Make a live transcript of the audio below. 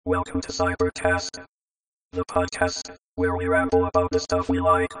Welcome to Cybercast, the podcast where we ramble about the stuff we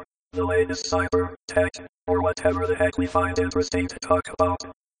like, the latest cyber, tech, or whatever the heck we find interesting to talk about.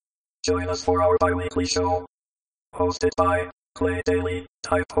 Join us for our bi-weekly show, hosted by Clay Daly,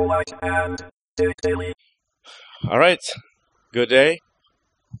 Ty Polak, and Dick Daly. All right. Good day.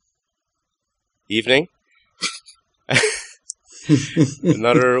 Evening.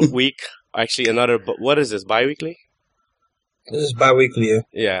 Another week. Actually, what is this, bi-weekly? This is bi-weekly, yeah.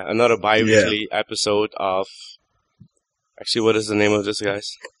 Yeah, another bi-weekly episode of... Actually, what is the name of this,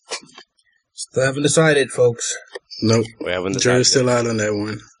 guys? Still haven't decided, folks. Nope. We haven't decided. Jury's still out on that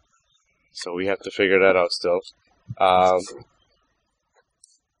one. So we have to figure that out still.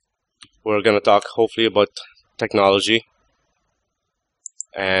 We're going to talk, hopefully, about technology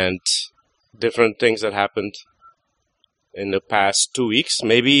and different things that happened in the past 2 weeks,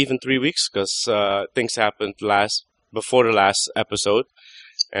 maybe even 3 weeks, because things happened before the last episode,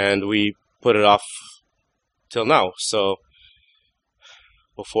 and we put it off till now. So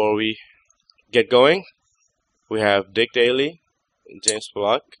before we get going, we have Dick Daly, James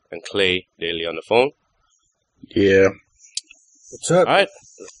Polak, and Clay Daly on the phone. Yeah. What's up? All right.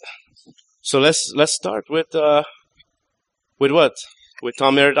 So let's start with what? With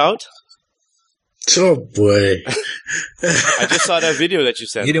Tom Merritt out? Oh boy. I just saw that video that you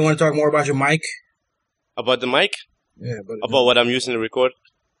sent. You didn't want to talk more about your mic? About the mic? Yeah. About what I'm using to record?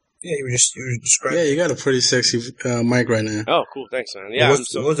 Yeah, you were describing. Yeah, you got a pretty sexy mic right now. Oh, cool. Thanks, man. Yeah.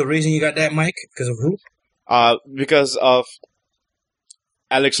 What was the reason you got that mic? Because of who? Because of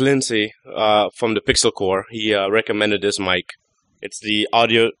Alex Lindsay from the Pixel Core. He recommended this mic. It's the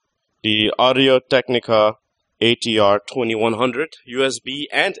Audio Technica ATR 2100 USB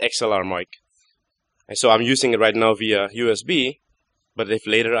and XLR mic. And so I'm using it right now via USB. But if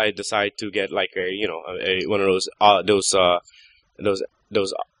later I decide to get like one of those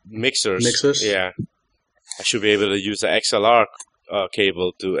mixers, yeah, I should be able to use the XLR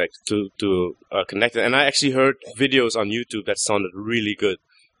cable to connect it. And I actually heard videos on YouTube that sounded really good.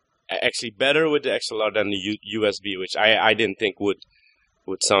 Actually, better with the XLR than the USB, which I didn't think would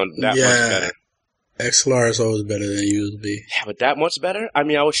sound that much better. XLR is always better than USB. Yeah, but that much better? I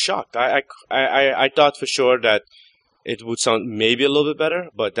mean, I was shocked. I thought for sure that it would sound maybe a little bit better,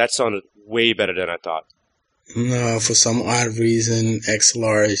 but that sounded way better than I thought. No, for some odd reason,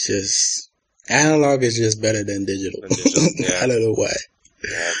 XLR is just... Analog is just better than digital. Yeah. I don't know why.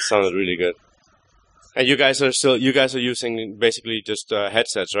 Yeah, it sounded really good. And you guys are using basically just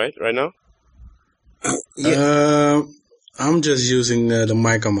headsets, right? Right now? Yeah. I'm just using the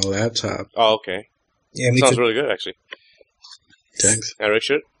mic on my laptop. Oh, okay. Yeah, me sounds too. really good, actually. Thanks. And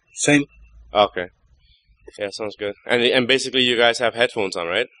Richard? Same. Okay. Yeah, sounds good. And basically you guys have headphones on,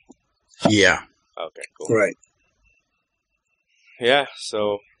 right? Yeah. Okay, cool. Right. Yeah,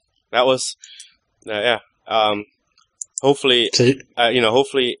 so that was, hopefully,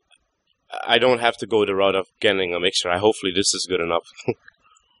 hopefully I don't have to go the route of getting a mixer. Hopefully this is good enough.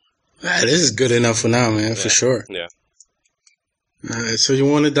 This is good enough for now, man, for sure. Yeah. Alright, so you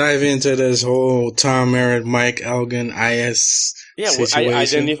want to dive into this whole Tom Merritt, Mike Elgin, IS situation? I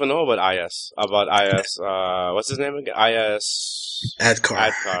didn't even know about IS. What's his name again? IS...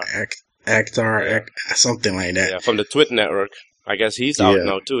 Akhtar, something like that. Yeah, from the Twit network. I guess he's out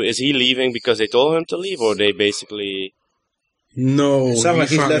now too. Is he leaving because they told him to leave, or they basically... No, It sounded like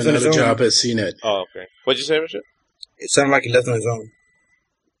he he's found left on his another own. job at CNET. Oh, okay. What'd you say, Richard? It sounded like he left on his own.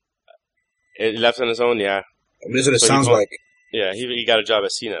 He left on his own, yeah. I mean, that's what it So sounds like. Yeah, he got a job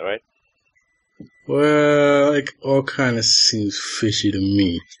at CNET, right? Well, like, all kind of seems fishy to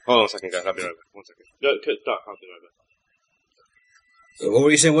me. Hold on a second, guys. I'll be right back. 1 second. No, talk. I'll be right back. So what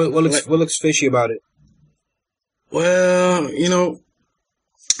were you saying? What looks fishy about it? Well, the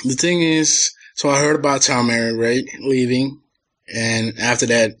thing is, so I heard about Tom Merritt, right, leaving, and after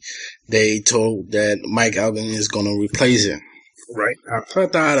that, they told that Mike Elgin is going to replace him. Right. I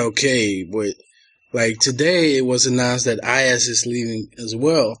thought, okay, but like today it was announced that IS is leaving as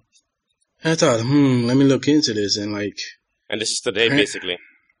well. I thought, let me look into this and And this is today, basically.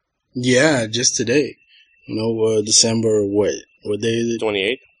 Yeah, just today. December, what day is it?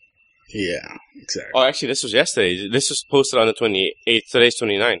 28th? Yeah, exactly. Oh, actually, this was yesterday. This was posted on the 28th. Today's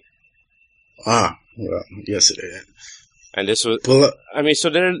 29th. Well, yesterday. And this was... Pull up. I mean, so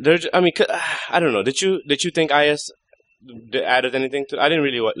they're... I mean, I don't know. Did you think IS added anything to... I didn't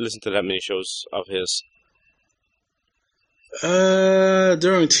really listen to that many shows of his.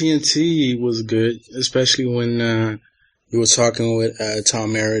 During TNT was good, especially when you were talking with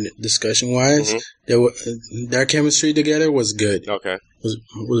Tom Merritt discussion wise. Mm-hmm. Their chemistry together was good. Okay. Was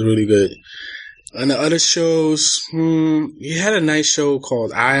really good. And the other shows, he had a nice show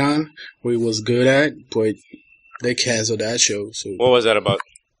called Ion, where he was good at, but they canceled that show. So, What was that about?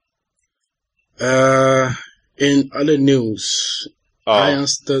 in other news, Oh, Ion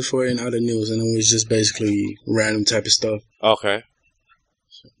stood for in other news, and it was just basically random type of stuff. okay.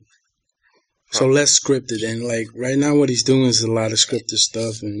 So less scripted, and like right now, what he's doing is a lot of scripted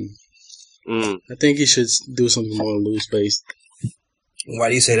stuff, and Mm. I think he should do something more loose based. Why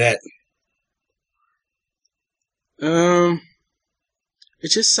do you say that? It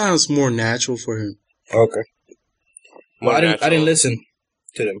just sounds more natural for him. Okay. More Well, I natural. didn't listen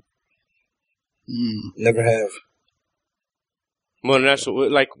to them. Never have. More natural,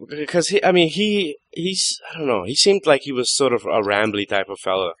 like, because he's, I don't know, he seemed like he was sort of a rambly type of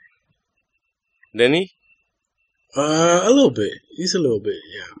fella. Didn't he? A little bit. He's a little bit,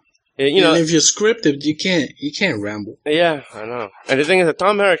 yeah. You know, and if you're scripted, you can't ramble. yeah, I know. And the thing is that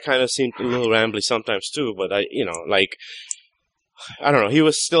Tom Merritt kind of seemed a little rambly sometimes too, but I don't know, he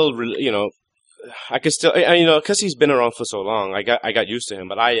was still, I could still, because he's been around for so long, I got used to him,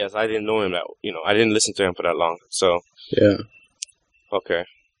 but I didn't know him I didn't listen to him for that long, so. Yeah. Okay.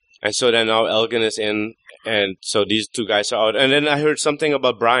 And so then now Elgin is in, and so these two guys are out. And then I heard something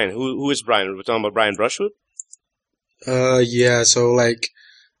about Brian. Who is Brian? We're talking about Brian Brushwood? Yeah, so like,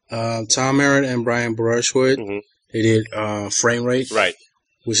 Tom Merritt and Brian Brushwood, Mm-hmm. they did, Frame Rate. Right.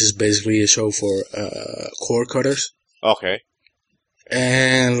 Which is basically a show for, cord cutters. Okay.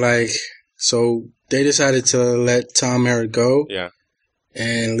 And like, so they decided to let Tom Merritt go. Yeah.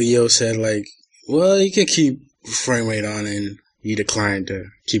 And Leo said like, well, you can keep Frame Rate on, and he declined to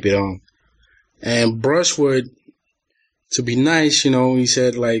keep it on. And Brushwood, to be nice, he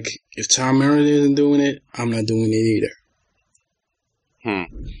said like, if Tom Merritt isn't doing it, I'm not doing it either.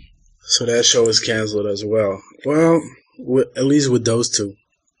 So that show is canceled as well. Well, at least with those two.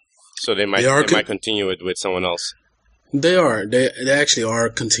 So they might continue it with someone else. They are. They actually are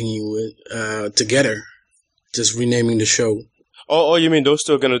continuing it together, just renaming the show. Oh, you mean those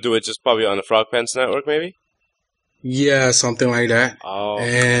two are gonna do it just probably on the Frog Pants Network, maybe? Yeah, something like that. Oh.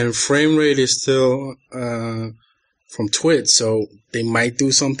 And Frame Rate is still from Twit, so they might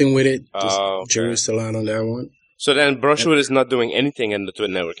do something with it. Just Okay. jury's still out on that one. So then Brushwood is not doing anything in the Twit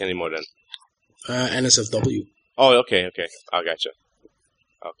Network anymore then? NSFW. Oh, okay. I gotcha.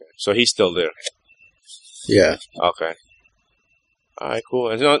 Okay. So he's still there. Yeah. Okay. All right, cool.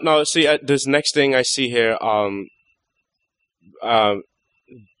 And now, see, this next thing I see here, But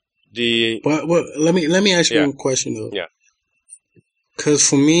let me ask you a question though. Yeah. Because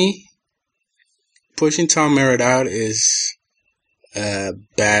for me, pushing Tom Merritt out is a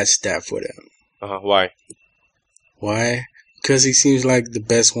bad step for them. Why? Why? Because he seems like the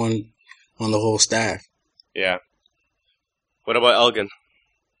best one on the whole staff. Yeah. What about Elgin?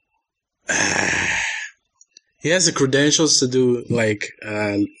 He has the credentials to do like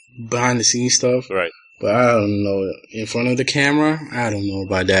behind the scenes stuff. Right. But I don't know. In front of the camera, I don't know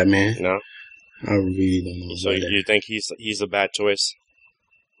about that, man. No? I really don't know. So about you think he's a bad choice?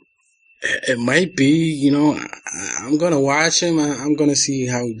 It might be, I'm going to watch him. I'm going to see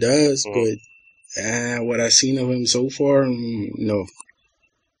how he does. Mhm. But what I've seen of him so far, no.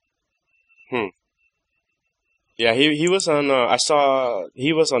 Yeah, he was on, I saw,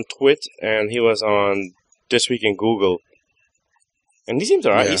 he was on Twit and he was on This Week in Google. And he seemed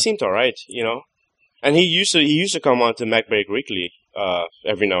alright. Yeah. He seemed alright, And he used to come on to MacBreak Weekly,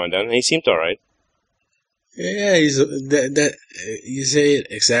 every now and then, and he seemed alright. Yeah, he's that you say it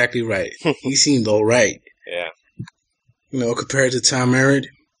exactly right. He seemed all right. Yeah. Compared to Tom Merritt,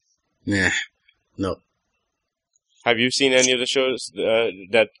 nah, no. Have you seen any of the shows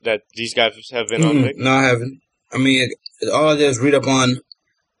that these guys have been on? Vic? No, I haven't. I mean, all I did is read up on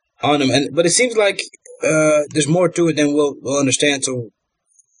them, but it seems like there's more to it than we'll understand. So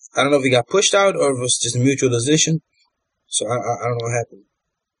I don't know if he got pushed out or if it was just a mutual decision. So I don't know what happened.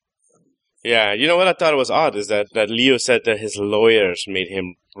 Yeah, you know what I thought was odd is that Leo said that his lawyers made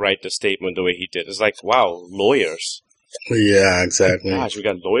him write the statement the way he did. It's like, wow, lawyers. Yeah, exactly. Gosh, we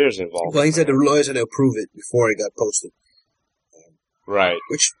got lawyers involved. Well, he said the lawyers had to approve it before it got posted. Right.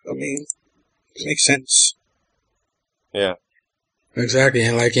 Which, I mean, makes sense. Yeah. Exactly,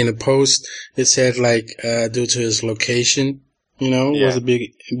 and like in the post, it said like due to his location, was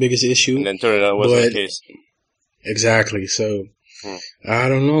the biggest issue. And then turned out it wasn't the case. Exactly. So I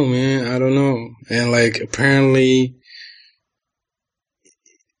don't know, man. I don't know. And like apparently,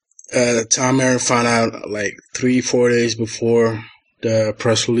 Tom Merritt found out like 3-4 days before the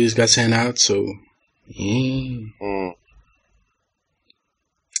press release got sent out. So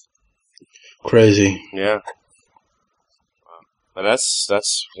crazy. Yeah. And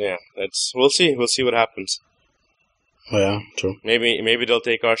that's we'll see what happens. Oh, yeah, true. Maybe they'll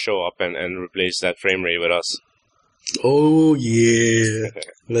take our show up and replace that frame rate with us. Oh, yeah.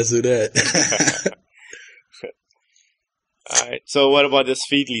 Let's do that. All right. So what about this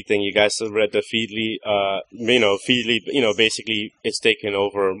Feedly thing? You guys have read the Feedly? Feedly. Basically, it's taken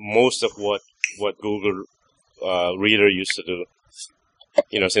over most of what Google Reader used to do.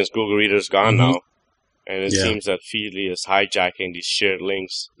 Since Google Reader's gone now, and it seems that Feedly is hijacking these shared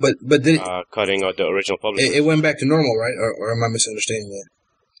links, but did cutting out the original publisher. It went back to normal, right? Or am I misunderstanding that?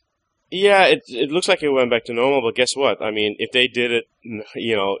 Yeah, it looks like it went back to normal. But guess what? I mean, if they did it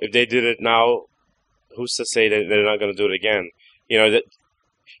now, who's to say that they're not going to do it again?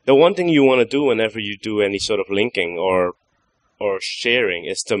 The one thing you want to do whenever you do any sort of linking or sharing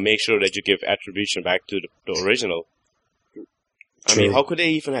is to make sure that you give attribution back to the original. I mean, how could they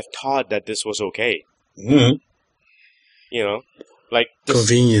even have thought that this was okay? Mm-hmm. Like this,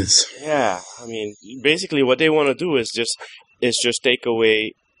 convenience. Yeah, I mean, basically, what they want to do is just take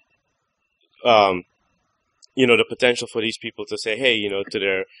away, the potential for these people to say, hey, to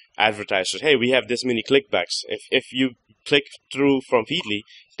their advertisers, hey, we have this many clickbacks. If you click through from Feedly,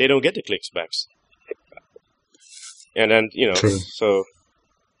 they don't get the clickbacks. And then, True. So,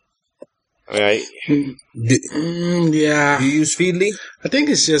 I mean, yeah. Do you use Feedly? I think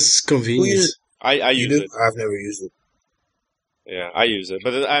it's just convenience. I use it. I've never used it. Yeah, I use it.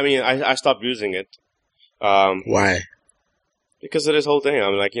 But I mean, I stopped using it. Why? Because of this whole thing.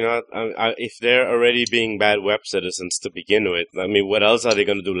 I'm like, if they're already being bad web citizens to begin with, I mean, what else are they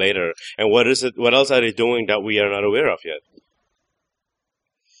going to do later? And what else are they doing that we are not aware of yet?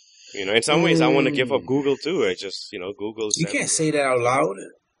 In some ways, I want to give up Google too. I just, Google's... You can't say that out loud.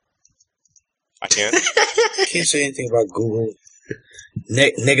 I can't? You can't say anything about Google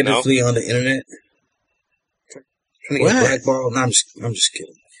negatively on the internet. Trying to get blackballed? No, I'm just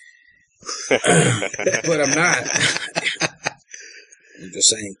kidding. But I'm not. I'm just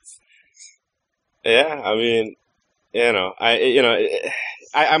saying. Yeah, I mean,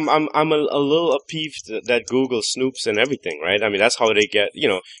 I'm a little peeved that Google snoops and everything, right? I mean, that's how they get,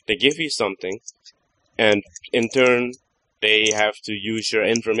 they give you something, and in turn, they have to use your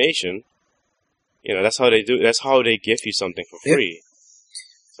information. That's how they do. That's how they give you something for free.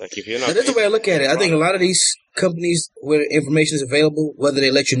 It's like if you're not. That's the way I look at it. I think a lot of these companies where information is available, whether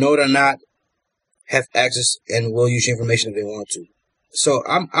they let you know it or not, have access and will use your information if they want to. So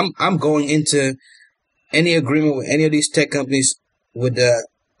I'm going into any agreement with any of these tech companies with the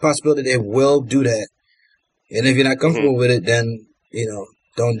possibility they will do that. And if you're not comfortable with it, then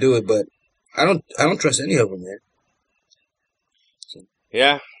don't do it. But I don't trust any of them, man. So.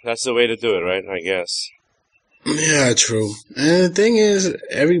 Yeah, that's the way to do it, right? I guess. Yeah, true. And the thing is,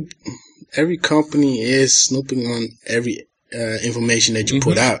 every company is snooping on every information that you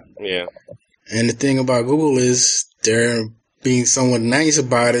put out. Yeah. And the thing about Google is they're being somewhat nice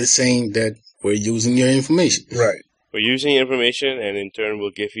about it, saying that we're using your information. Right. We're using your information, and in turn, we'll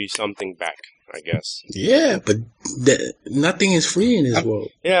give you something back, I guess. Yeah, but nothing is free in this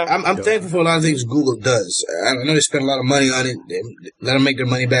world. Yeah. I'm thankful for a lot of things Google does. I know they spend a lot of money on it. They let them make their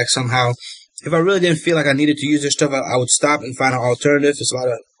money back somehow. If I really didn't feel like I needed to use their stuff, I would stop and find an alternative. There's a lot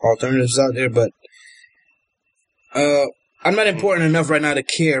of alternatives out there, but I'm not important enough right now to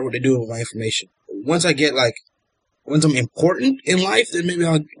care what they do with my information. Once I'm important in life, then maybe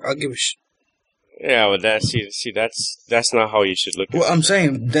I'll give a shit. Yeah, but that's not how you should look at it. Well, I'm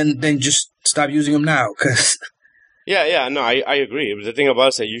saying then just stop using them now, cause. Yeah, no, I agree. But the thing about it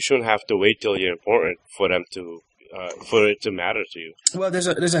is that you shouldn't have to wait till you're important for them to for it to matter to you. Well, there's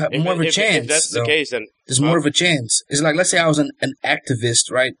more of a chance. If that's the case, then there's more of a chance. It's like, let's say I was an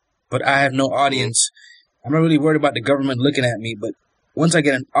activist, right? But I have no audience. I'm not really worried about the government looking at me. But once I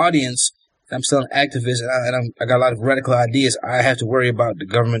get an audience, I'm still an activist, and I got a lot of radical ideas. I have to worry about the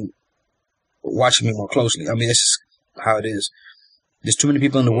government watching me more closely. I mean, that's just how it is. There's too many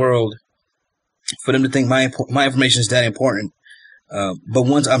people in the world for them to think my information is that important. But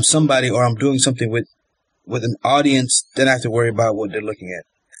once I'm somebody or I'm doing something with an audience, then I have to worry about what they're looking at.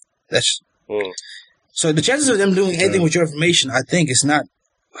 That's so the chances of them doing anything with your information, I think, is not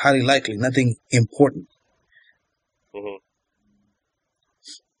highly likely. Nothing important.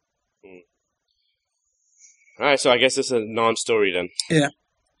 All right, so I guess it's a non-story then. Yeah.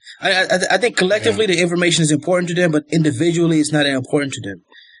 I think collectively the information is important to them, but individually it's not important to them.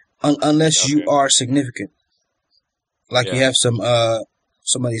 Unless you are significant. Like you have some of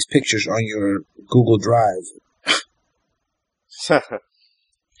these pictures on your Google Drive.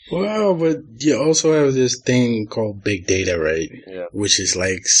 Well, but you also have this thing called big data, right? Yeah. Which is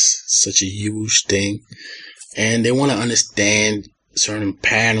like such a huge thing. and they want to understand certain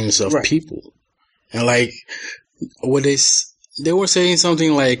patterns of Right. people. And like, what they were saying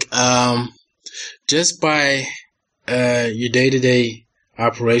something like, just by your day-to-day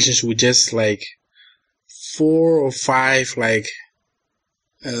operations with just like 4 or 5 like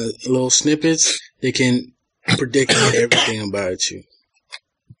little snippets, they can predict everything about you.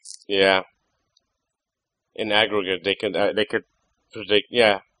 Yeah. In aggregate, they could predict.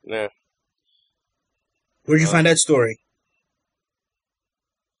 Yeah. Where'd you find that story?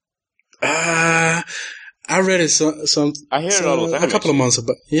 I read it I hear it all the time, a couple actually. of months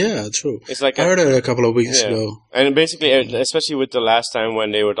ago. Yeah, true. It's like I heard it a couple of weeks Yeah. ago. And basically, especially with the last time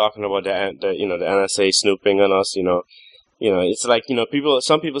when they were talking about the NSA snooping on us, it's like,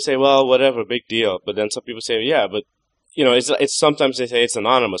 some people say, well, whatever, big deal. But then some people say, yeah, but, it's sometimes they say it's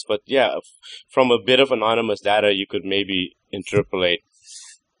anonymous. But yeah, from a bit of anonymous data, you could maybe interpolate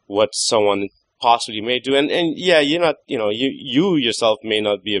what someone possibly may do. And yeah, you're not, you yourself may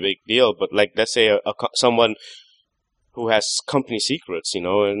not be a big deal, but like, let's say someone who has company secrets, and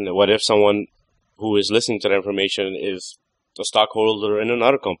what if someone who is listening to that information is a stockholder in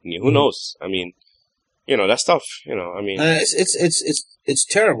another company? Who knows? I mean, that stuff, It's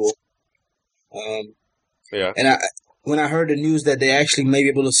terrible. Yeah. And when I heard the news that they actually may be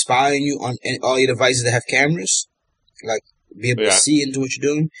able to spy on you on all your devices that have cameras, like be able to see into what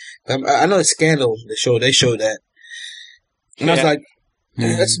you're doing. I know it's Scandal. They showed that, and I was like,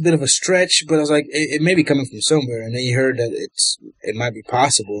 that's a bit of a stretch. But I was like, it may be coming from somewhere. And then you heard that it might be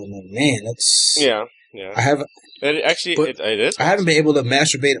possible. And I'm like, man, that's yeah. I haven't it is. I haven't been able to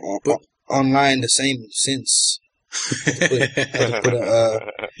masturbate online the same since. I had to put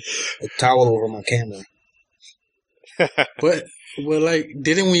a towel over my camera. But like,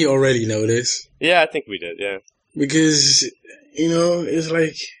 didn't we already know this? Yeah, I think we did. Yeah, because it's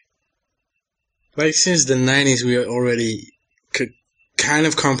like since the 90s, we already could kind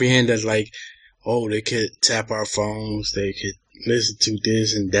of comprehend that, like, oh, they could tap our phones, they could listen to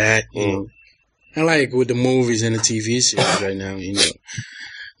this and that, you know. And like with the movies and the TV series right now,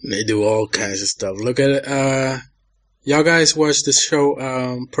 they do all kinds of stuff. Look at it. Y'all guys watch the show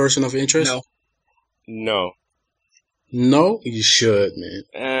Person of Interest? No. No, you should, man.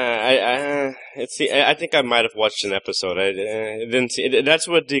 I think I might have watched an episode. I didn't see it. That's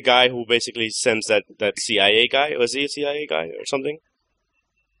what the guy who basically sends that CIA guy. Was he a CIA guy or something?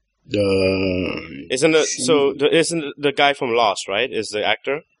 Isn't the guy from Lost, right? Is the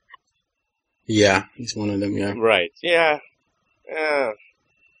actor? Yeah, he's one of them. Yeah. Right. Yeah.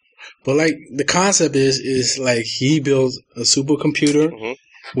 But like the concept is like he built a supercomputer,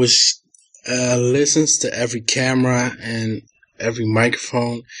 which listens to every camera and every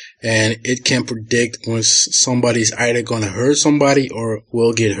microphone, and it can predict when somebody's either going to hurt somebody or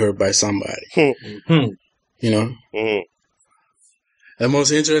will get hurt by somebody. The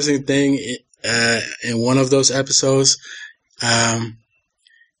most interesting thing in one of those episodes,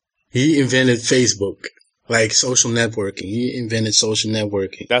 he invented Facebook, like social networking. He invented social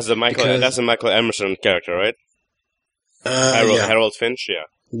networking. That's the Michael Emerson character, right? Harold Finch, yeah.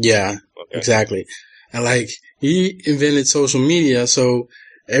 Yeah, okay. Exactly. And like, he invented social media so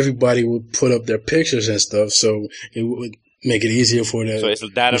everybody would put up their pictures and stuff, so it would make it easier for the So it's a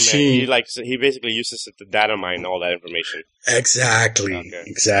data machine. mine. He basically uses it to data mine all that information. Exactly. Okay.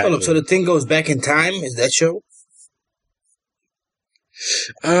 Exactly. Hold up, so the thing goes back in time? Is that show?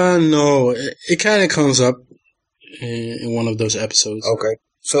 No. It kind of comes up in one of those episodes. Okay.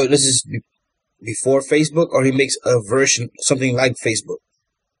 So this is before Facebook, or he makes a version, something like Facebook?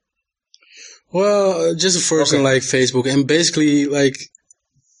 Well, just a version like Facebook. And basically, like,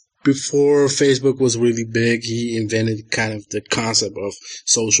 before Facebook was really big, he invented kind of the concept of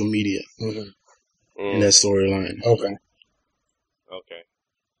social media in that storyline. Okay.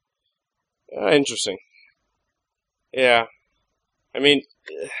 Interesting. Yeah. I mean,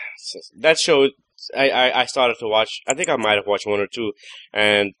 that show, I started to watch, I think I might have watched 1 or 2,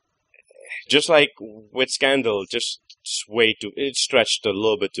 and just like with Scandal, it stretched a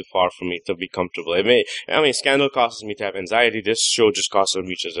little bit too far for me to be comfortable. Scandal causes me to have anxiety. This show just causes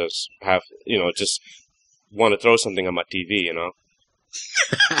me to just have, just want to throw something on my TV,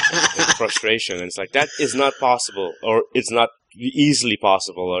 It's frustration. And it's like, that is not possible, or it's not easily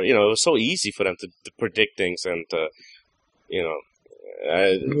possible, or, it was so easy for them to predict things and to,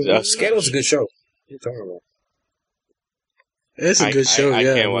 Scandal's a good show. What are you talking about? It's a good show, I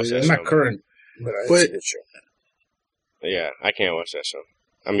yeah. can't watch that It's show. not current, but it's a good show. Yeah, I can't watch that show.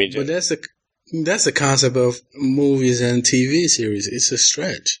 But that's the concept of movies and TV series. It's a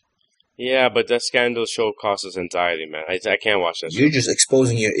stretch. Yeah, but that Scandal show causes anxiety, man. I can't watch that show. You're just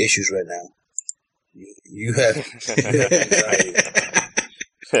exposing your issues right now. You have anxiety.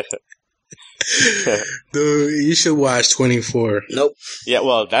 Dude, you should watch 24. Nope. Yeah,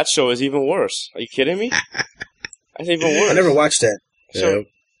 well, that show is even worse. Are you kidding me? That's even worse. I never watched that. So,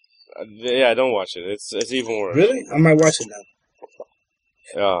 yeah, don't watch it. It's even worse. Really? I might watch it now.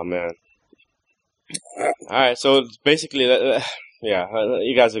 Oh man. All right, so basically, yeah,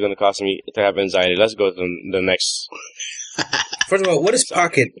 you guys are gonna cause me to have anxiety. Let's go to the next. First of all, what is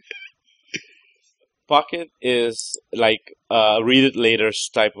Pocket? Pocket is like a read it later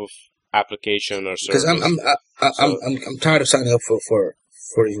type of application or service. Because I'm tired of signing up for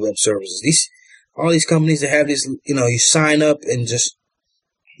these web services. All these companies that have this, you sign up and just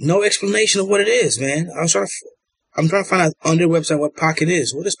no explanation of what it is, man. I'm trying to find out on their website what Pocket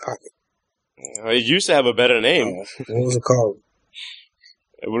is. What is Pocket? It used to have a better name. What was it called?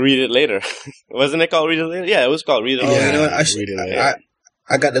 Read it later. Wasn't it called Read It Later? Yeah, it was called Read It Later. You know what?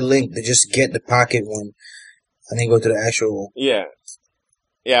 I got the link to just get the Pocket one. I didn't go to the actual. Yeah.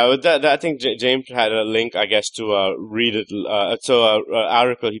 Yeah, with that, I think James had a link, I guess, to Read It.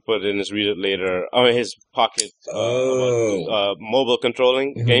 Article he put in his Read It Later. His Pocket mobile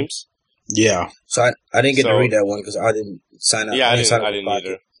controlling games. Yeah. So I didn't get to read that one because I didn't sign up. Yeah, I didn't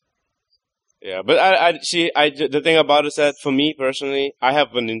either. Yeah, but the thing about it is that for me personally, I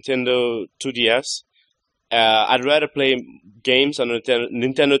have a Nintendo 2DS. I'd rather play games on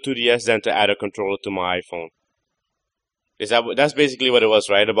Nintendo 2DS than to add a controller to my iPhone. That's basically what it was,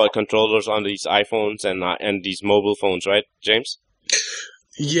 right? About controllers on these iPhones and these mobile phones, right, James?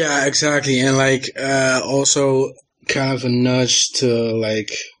 Yeah, exactly. And also kind of a nudge to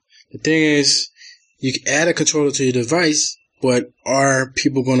the thing is, you can add a controller to your device, but are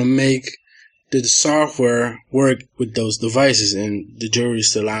people going to make the software work with those devices? And the jury's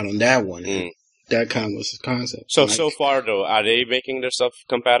still out on that one. That kind of was the concept. So far though, are they making their stuff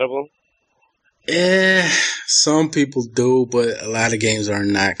compatible? Some people do, but a lot of games are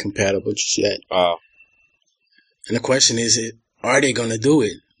not compatible just yet. Oh. And the question is, are they going to do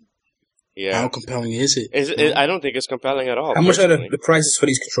it? Yeah. How compelling is it? I don't think it's compelling at all. How much are the prices for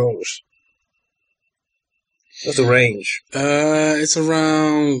these controllers? What's the range? It's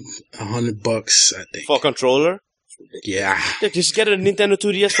around $100, I think. For a controller? Yeah. Just get a Nintendo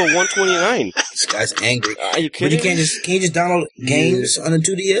 2DS for $129. This guy's angry. Are you kidding? But can you just download games on a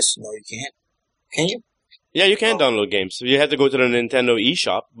 2DS? No, you can't. Can you? Yeah, you can download games. You have to go to the Nintendo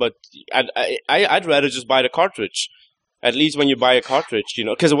eShop, but I'd rather just buy the cartridge. At least when you buy a cartridge,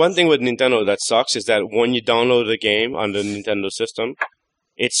 because one thing with Nintendo that sucks is that when you download the game on the Nintendo system,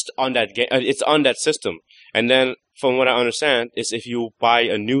 it's on that system. And then, from what I understand, is if you buy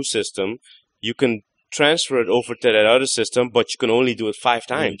a new system, you can transfer it over to that other system, but you can only do it 5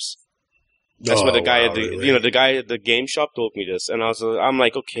 times. That's what the guy at the guy at the game shop told me this, and I'm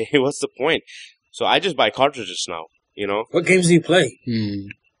like, okay, what's the point? So I just buy cartridges now. What games do you play?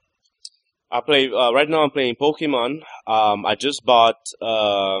 I play right now. I'm playing Pokemon. I just bought.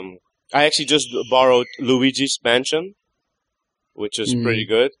 I actually just borrowed Luigi's Mansion, which is pretty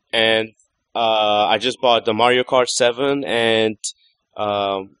good, and I just bought the Mario Kart 7 and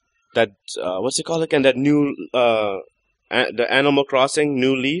that what's it called again? That new the Animal Crossing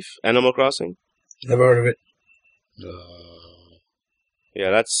New Leaf. Animal Crossing. Never heard of it. Yeah,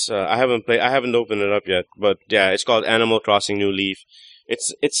 that's I haven't opened it up yet, but yeah, it's called Animal Crossing New Leaf.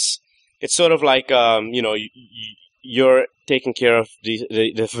 It's sort of like you're taking care of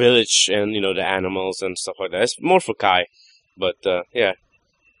the village and the animals and stuff like that. It's more for Kai, but yeah.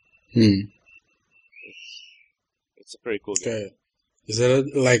 It's a pretty cool game. Okay. Is that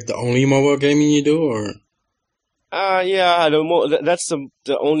the only mobile gaming you do, or? Yeah, that's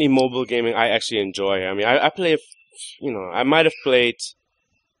the only mobile gaming I actually enjoy. I mean, I play, I might have played.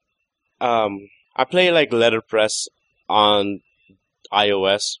 I play letterpress on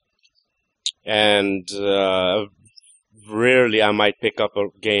iOS, and rarely I might pick up a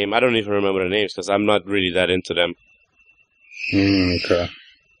game. I don't even remember the names because I'm not really that into them. Okay.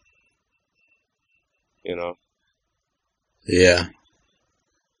 Yeah.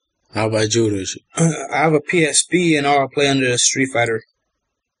 How about you, I have a PSP and all I play under Street Fighter.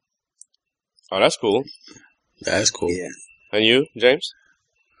 Oh, that's cool. That's cool. Yeah. And you, James?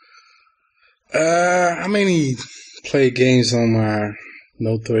 I mainly play games on my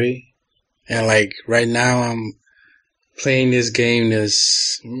Note 3. And right now I'm playing this game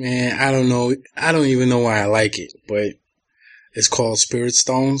that's, man, I don't know. I don't even know why I like it, but it's called Spirit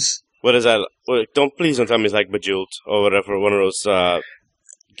Stones. What is that? Please don't tell me it's like Bejeweled or whatever, one of those,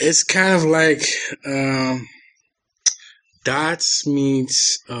 It's kind of like, Dots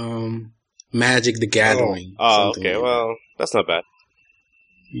meets, Magic the Gathering. Oh, okay. Well, that's not bad.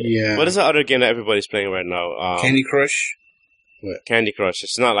 Yeah. What is the other game that everybody's playing right now? Candy Crush. Candy Crush.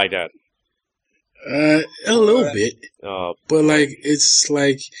 It's not like that. A little bit, Uh, but like it's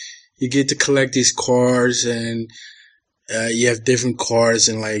like you get to collect these cards, and you have different cards,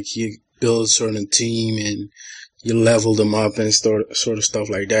 and like you build a certain team, and you level them up, and sort of stuff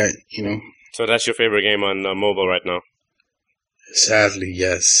like that. You know. so that's your favorite game on mobile right now? Sadly,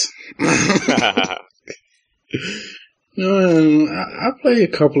 yes. No, I play a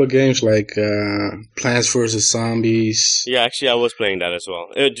couple of games like Plants vs. Zombies. Yeah, actually, I was playing that as well.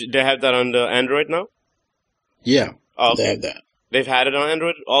 They have that on the Android now? Yeah, Oh, they okay. have that. They've had it on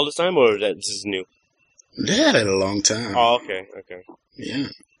Android all the time, or this is new? They had it a long time. Oh, okay, okay. Yeah.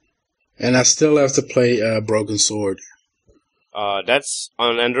 And I still have to play Broken Sword. That's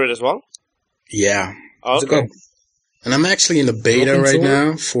on Android as well? Yeah. Oh, How's it okay. go? And I'm actually in the beta Broken right Sword?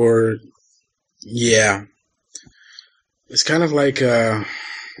 now for... Yeah. It's kind of like...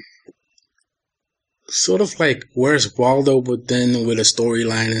 sort of like Where's Waldo, but then with a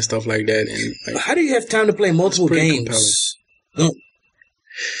storyline and stuff like that. And like, How do you have time to play multiple pretty games? No.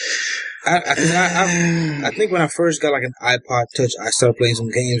 I think when I first got like an iPod Touch, I started playing some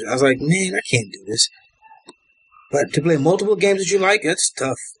games. I was like, man, I can't do this. But to play multiple games that you like, that's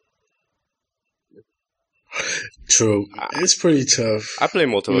tough. true. It's pretty tough. I play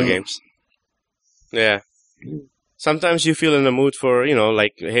multiple Yeah. games. Yeah. Sometimes you feel in the mood for,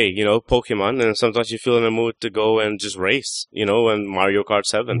 like, hey, Pokemon, and sometimes you feel in the mood to go and just race, and Mario Kart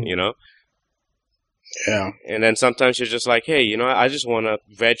 7, Yeah. And then sometimes you're just like, hey, I just want to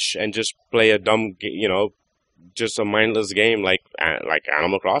veg and just play a dumb, just a mindless game like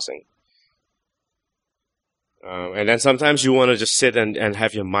Animal Crossing. And then sometimes you want to just sit and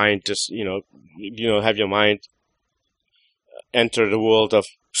have your mind just, have your mind enter the world of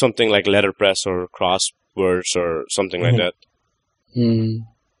something like letterpress or crosswords or something like that.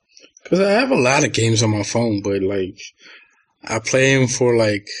 Because I have a lot of games on my phone, but like I play them for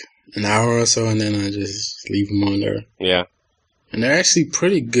like an hour or so, and then I just leave them on there. Yeah. And they're actually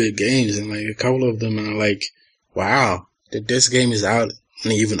pretty good games, and like a couple of them are like, wow, that this game is out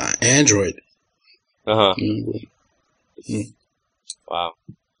on even on Android. Uh-huh. Mm-hmm. Wow.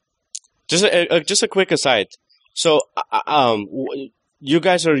 Just a quick aside. So, you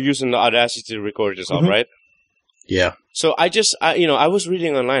guys are using the Audacity to record yourself, right? Yeah. So I was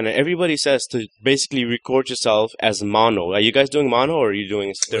reading online, and everybody says to basically record yourself as mono. Are you guys doing mono, or are you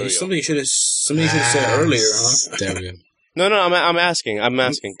doing stereo? Something you should have said earlier, huh? Stereo. No, I'm asking,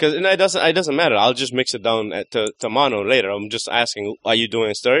 because it doesn't matter. I'll just mix it down to mono later. I'm just asking, are you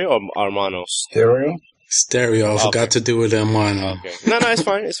doing stereo or mono? Stereo? Stereo. I forgot to do it on mono. Okay. No,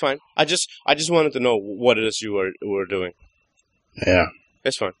 it's fine. I just wanted to know what it is you were doing. Yeah.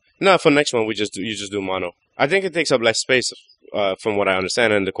 It's fine. No, for next one you just do mono. I think it takes up less space, from what I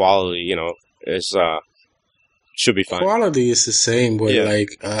understand, and the quality, is should be fine. Quality is the same, but Yeah.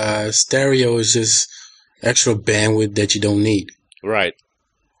 like stereo is just extra bandwidth that you don't need. Right.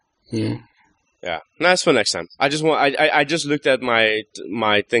 Yeah. Yeah. No, that's for next time. I just looked at my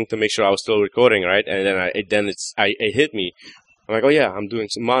thing to make sure I was still recording, right? And then it hit me. I'm like, oh yeah, I'm doing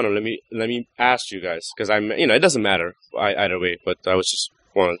some mono. Let me ask you guys, because it doesn't matter either way. But I was just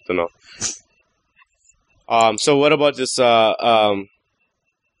wanted to know. So what about this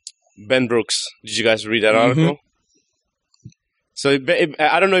Ben Brooks? Did you guys read that article? So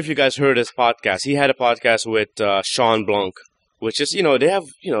I don't know if you guys heard his podcast. He had a podcast with Sean Blanc, which is, they have,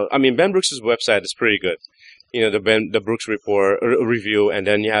 Ben Brooks' website is pretty good. The Brooks Report review, and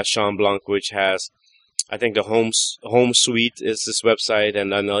then you have Sean Blanc, which has, I think, the Home Suite is his website,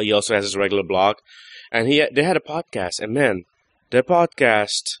 and then he also has his regular blog. And they had a podcast, and man, their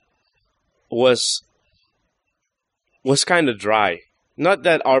podcast was kind of dry. Not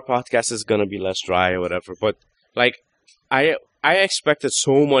that our podcast is gonna be less dry or whatever, but like I expected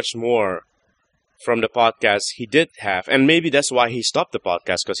so much more from the podcast he did have, and maybe that's why he stopped the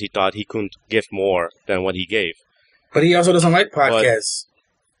podcast, because he thought he couldn't give more than what he gave. But he also doesn't like podcasts.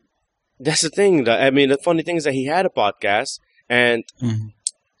 That's the thing. The funny thing is that he had a podcast, and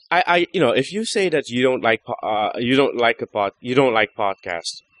if you say that you don't like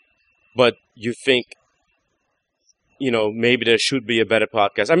podcasts, but you think, maybe there should be a better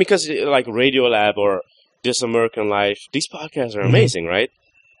podcast. Because like Radiolab or This American Life, these podcasts are amazing, right?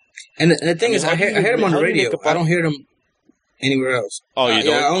 And the thing is, I hear him on the how do you radio. make a I don't hear them anywhere else. Oh, you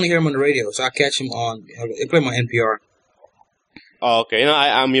don't? Yeah, I only hear him on the radio, so I catch him on. I play him on NPR. Oh, okay.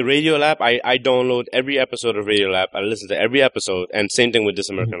 Radiolab, I download every episode of Radiolab. I listen to every episode, and same thing with This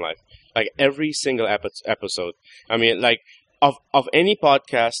American Life. Like, every single episode. Of any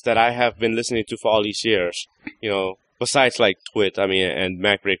podcast that I have been listening to for all these years, besides like Twit, and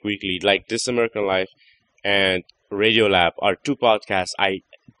MacBreak Weekly, like This American Life and Radiolab are two podcasts I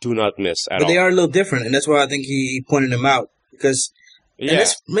do not miss at all. But they are a little different, and that's why I think he pointed them out. Because, and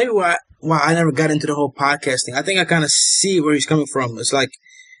that's maybe why I never got into the whole podcast thing. I think I kind of see where he's coming from. It's like,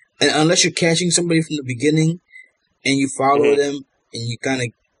 and unless you're catching somebody from the beginning and you follow them and you kind of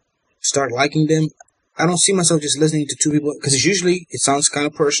start liking them, I don't see myself just listening to two people, because it sounds kind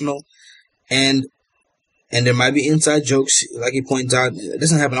of personal, and there might be inside jokes, like he points out. It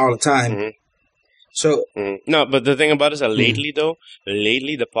doesn't happen all the time. So no, but the thing about it is that lately the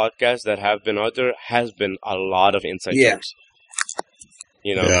podcasts that have been out there has been a lot of inside jokes.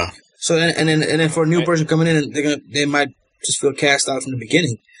 You know. Yeah. So and then for a new person coming in, they might just feel cast out from the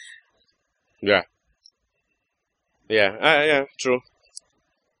beginning. Yeah. Yeah. True.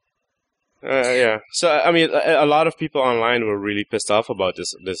 Yeah. So a lot of people online were really pissed off about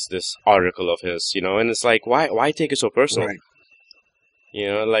this article of his, and it's like, why take it so personal? Right.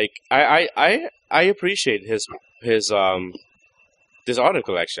 Like I appreciate his this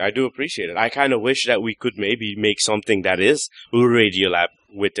article. Actually, I do appreciate it. I kind of wish that we could maybe make something that is Radiolab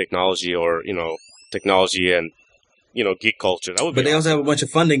with technology, or technology and geek culture. That would be. But they also have a bunch of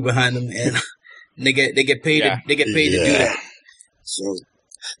funding behind them, and they get paid. They get paid to do that. So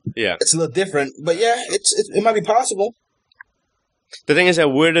yeah, it's a little different. But yeah, it might be possible. The thing is that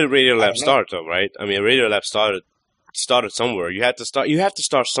where did Radiolab start, though? Right? Radiolab started somewhere. You have to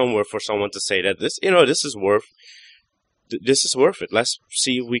start somewhere for someone to say that this is worth it. Let's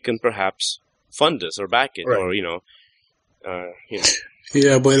see if we can perhaps fund this or back it, or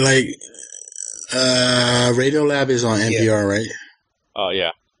Yeah, but like Radiolab is on NPR, right? Oh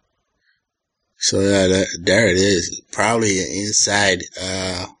yeah. So there it is. Probably an inside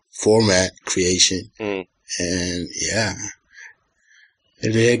format creation, and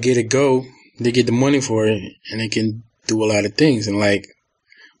if they get it go, they get the money for it, and they can do a lot of things. And like,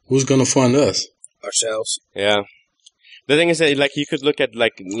 who's gonna fund us? Ourselves. Yeah. The thing is that like you could look at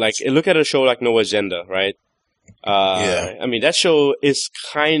look at a show like No Agenda, right? That show is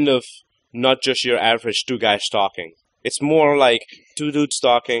kind of not just your average two guys talking. It's more like two dudes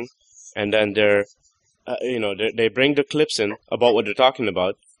talking, and then they bring the clips in about what they're talking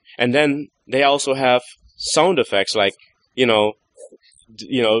about, and then they also have sound effects like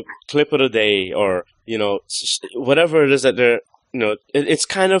clip of the day, or whatever it is that they're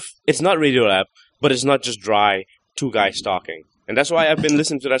it's not Radiolab, but it's not just dry two guys talking. And that's why I've been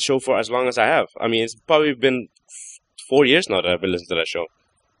listening to that show for as long as I have. It's probably been 4 years now that I've been listening to that show.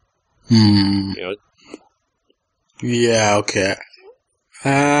 Yeah, okay.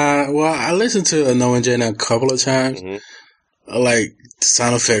 Well, I listened to No Agenda a couple of times. Like, the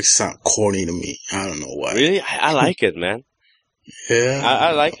sound effects sound corny to me. I don't know why. Really? I like it, man. Yeah.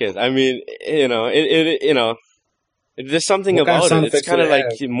 I like it. There's something about it. It's kind of like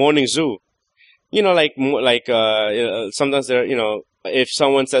Morning Zoo. Sometimes they're, if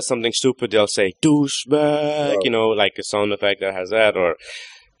someone says something stupid, they'll say douchebag, like a sound effect that has that, or,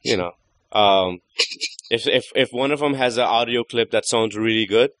 if one of them has an audio clip that sounds really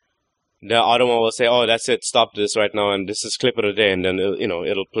good, the other one will say, oh, that's it, stop this right now, and this is clip of the day, and then,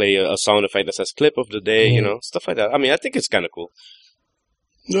 it'll play a sound effect that says clip of the day, stuff like that. I think it's kind of cool.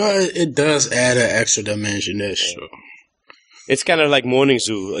 No, it does add an extra dimension, that's true. It's kind of like Morning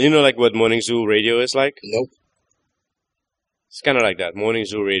Zoo. Like what Morning Zoo radio is like? Nope. It's kind of like that. Morning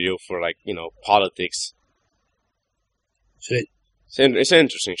Zoo radio for like, politics. It's an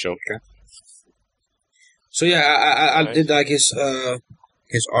interesting show. Okay. So yeah, I did like his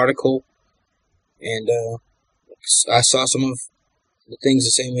article, and I saw some of the things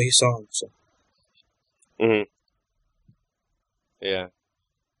the same way he saw them. So. Yeah.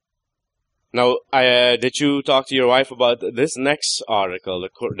 Now, did you talk to your wife about this next article, the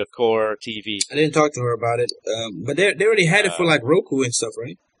Core TV? I didn't talk to her about it, but they already had it for like Roku and stuff,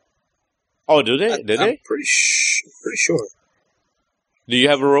 right? Oh, do they? I'm pretty sure. Do you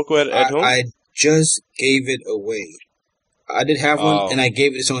have a Roku at home? I just gave it away. I did have one, and I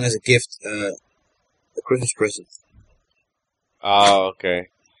gave it to someone as a gift, a Christmas present. Oh, okay.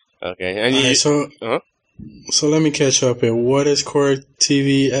 And So let me catch up here. What is Core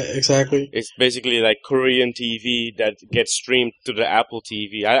TV exactly? It's basically like Korean TV that gets streamed to the Apple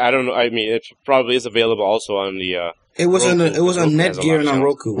TV. I don't know. It probably is available also on the. It was on Netgear and on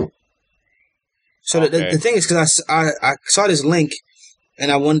Roku. So the thing is, because I saw this link,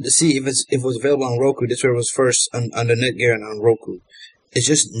 and I wanted to see if it was available on Roku. This where it was first under Netgear and on Roku. It's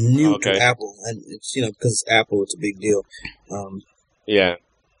just new to Apple, and it's because it's Apple, it's a big deal. Yeah.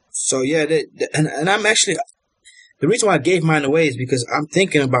 So yeah, and I'm actually, the reason why I gave mine away is because I'm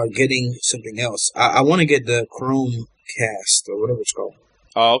thinking about getting something else. I want to get the Chrome Chromecast or whatever it's called.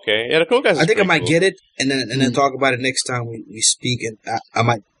 Oh, okay. Yeah, the Chromecast is I think I pretty might cool. get it and then talk about it next time we speak, and I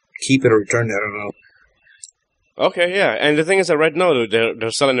might keep it or return it. I don't know. Okay, yeah. And the thing is that right now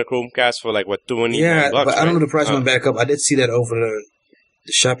they're selling the Chromecast for like what, $29. Yeah, but I don't know, the price right? went back up. I did see that over the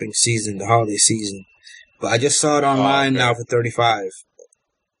shopping season, the holiday season. But I just saw it online okay. now for $35.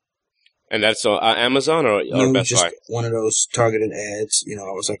 And that's on Amazon or No, Best just Buy? one of those targeted ads. You know,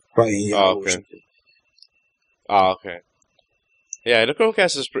 I was like probably in Yahoo or Okay. something. Oh, okay. Yeah, the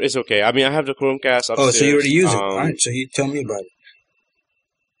Chromecast is okay. I mean, I have the Chromecast upstairs. Oh, so you already use it? All right, so you tell me about it.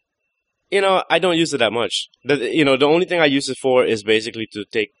 You know, I don't use it that much. The only thing I use it for is basically to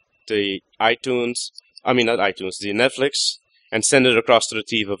take the not iTunes, the Netflix, and send it across to the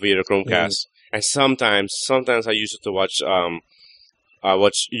TV via the Chromecast. And sometimes I use it to watch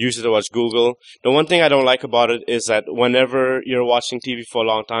Google. The one thing I don't like about it is that whenever you're watching TV for a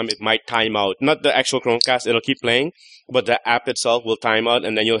long time, it might time out. Not the actual Chromecast, it'll keep playing, but the app itself will time out,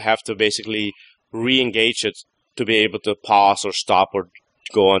 and then you'll have to basically re-engage it to be able to pause or stop or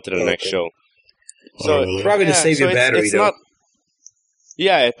go on to the next show. So Probably to save your battery, it's though. not.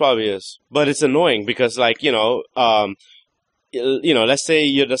 Yeah, it probably is, but it's annoying because, like, let's say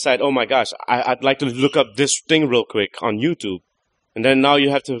you decide, oh my gosh, I'd like to look up this thing real quick on YouTube, and then now you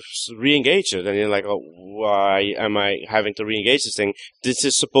have to re-engage it, and you're like, oh, why am I having to re-engage this thing? This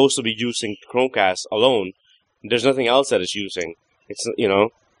is supposed to be using Chromecast alone. There's nothing else that it's using. It's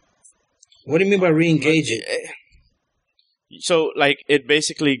What do you mean by re-engage it? So, like, it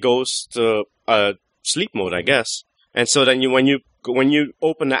basically goes to sleep mode, I guess. And so then when you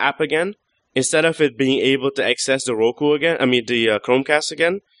open the app again, instead of it being able to access the the Chromecast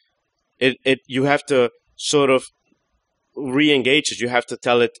again, you have to sort of re-engage it. You have to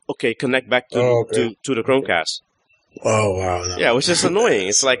tell it, okay, connect back to the Chromecast. Oh, wow. No. Yeah, which is annoying.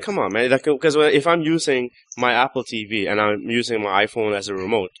 It's like, come on, man. Because if I'm using my Apple TV and I'm using my iPhone as a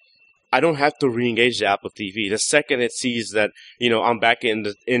remote, I don't have to re-engage the Apple TV. The second it sees that, I'm back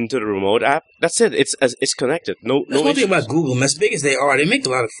into the remote app, that's it. It's connected. No That's one thing issues. about Google. As big as they are, they make a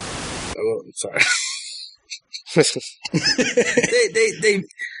lot of. Oh, I'm sorry. they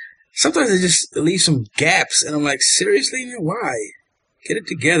sometimes they just leave some gaps, and I'm like, seriously, man, why? Get it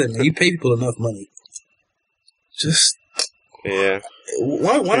together, man. You pay people enough money. Just Yeah.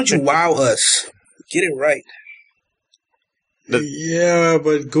 why don't you wow us? Get it right. Yeah,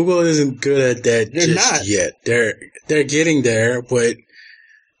 but Google isn't good at that They're just not. yet. They're getting there, but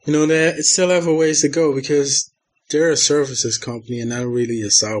they still have a ways to go because they're a services company and not really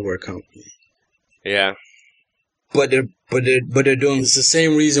a software company. Yeah. But they're doing It's the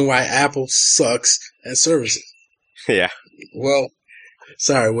same reason why Apple sucks at services. Yeah. well.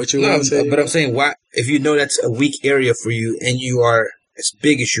 Sorry, what you No, want to say? but I'm saying, why? If you know that's a weak area for you, and you are as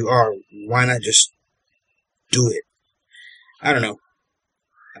big as you are, why not just do it? I don't know.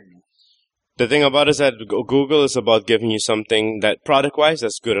 The thing about it is that Google is about giving you something that product-wise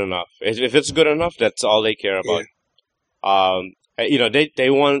that's good enough. If it's good enough, that's all they care about. They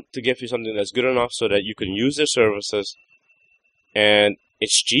want to give you something that's good enough so that you can use their services, and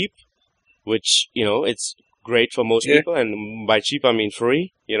it's cheap, which it's great for most people, and by cheap I mean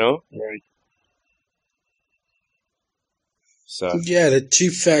free. Right. So Yeah, the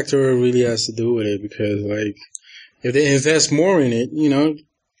cheap factor really has to do with it because, like, if they invest more in it,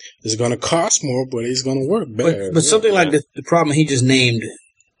 it's going to cost more, but it's going to work better. But something like the problem he just named,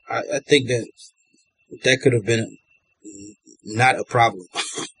 I think that could have been not a problem.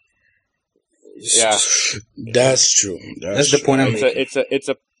 yeah, That's true. That's the point I'm making. it's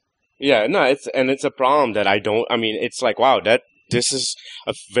a problem that I don't. I mean, it's like, wow, this is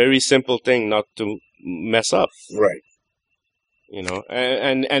a very simple thing not to mess up. Right.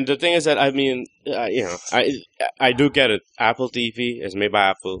 And the thing is that, I mean, I do get it. Apple TV is made by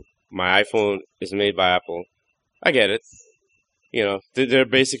Apple. My iPhone is made by Apple. I get it. They're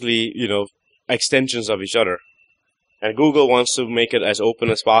basically, extensions of each other. And Google wants to make it as open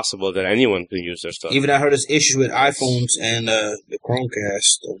as possible that anyone can use their stuff. Even I heard there's issues with iPhones and the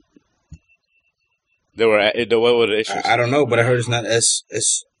Chromecast. What were the issues? I don't know, but I heard it's not as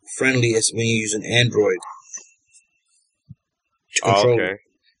friendly as when you use an Android. To control okay. it.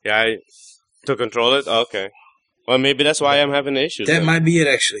 Yeah, to control it? Okay. Well, maybe that's why I'm having issues. That then. might be it,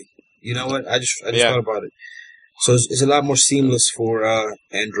 actually. You know what? I just thought about it. So it's a lot more seamless for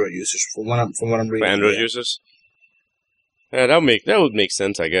Android users, from what I'm reading. For Android users? Yeah, that would make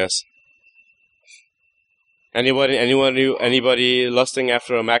sense, I guess. Anybody lusting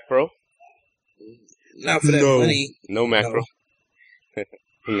after a Mac Pro? Not for that money. No Mac Pro.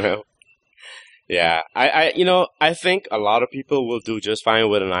 No. Yeah, I think a lot of people will do just fine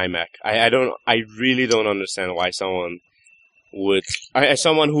with an iMac. I really don't understand why someone would,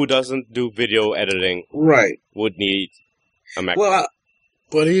 someone who doesn't do video editing Right. would need a Mac. Well,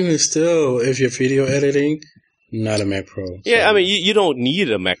 But even still, if you're video editing, not a Mac Pro. Yeah, so- I mean, you don't need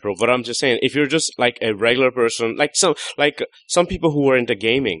a Mac Pro, but I'm just saying, if you're just like a regular person, like some people who are into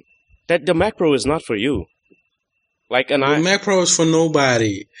gaming, that the Mac Pro is not for you. Like an the Mac Pro is for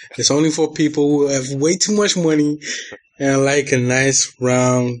nobody. It's only for people who have way too much money and like a nice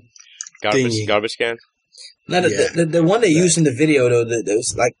round thingy. garbage can. now Yeah. the one they used in the video though, that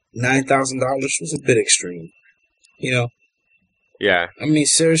was like $9,000 was a bit extreme. You know, Yeah, I mean,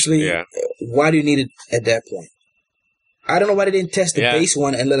 seriously, Yeah. why do you need it at that point? I don't know why they didn't test the Yeah. base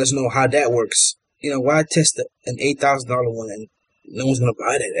one and let us know how that works. You know, why test an $8,000 one and no one's gonna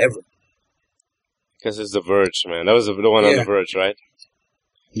buy that ever? because it's the Verge, man. That was the one on Yeah. the Verge, right?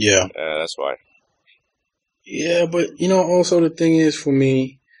 Yeah. That's why. Yeah, but also the thing is for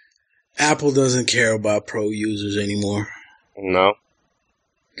me, Apple doesn't care about pro users anymore. No.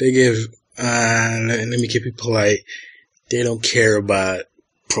 They give, let me keep it polite, they don't care about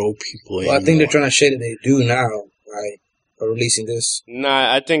pro people Well, anymore. I think they're trying to say that they do now, right? By releasing this.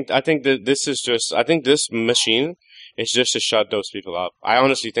 Nah, I think that this is just. I think this machine is just to shut those people up. I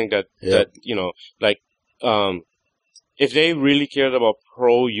honestly think that Yep. if they really cared about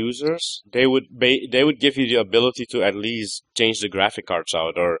pro users, they would give you the ability to at least change the graphic cards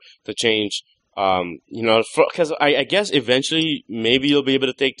out or to change. Because I guess eventually maybe you'll be able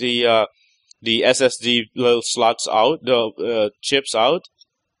to take the SSD little slots out, the chips out.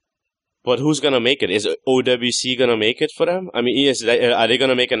 But who's gonna make it? Is OWC gonna make it for them? I mean, are they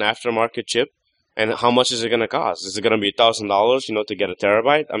gonna make an aftermarket chip? And how much is it gonna cost? Is it gonna be $1,000? To get a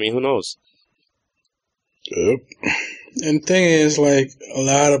terabyte? I mean, who knows? Yep. And thing is, like, a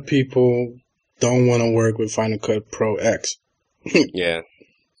lot of people don't want to work with Final Cut Pro X. Yeah,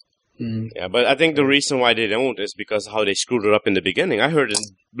 yeah. But I think the reason why they don't is because how they screwed it up in the beginning. I heard it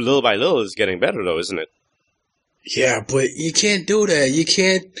little by little is getting better, though, isn't it? Yeah, but you can't do that. You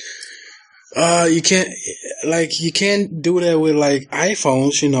can't do that with like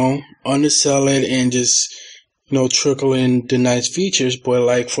iPhones, undersell it and just, trickle in the nice features. But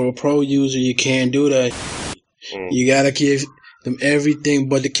like for a pro user, you can't do that. You gotta give them everything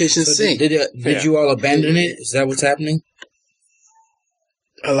but the kitchen So sink. did you all abandon it? Is that what's happening?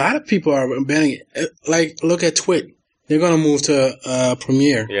 A lot of people are abandoning it. Like, look at Twit. They're gonna move to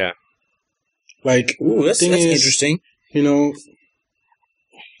Premiere. Yeah. Like, Ooh, that's thing is, interesting.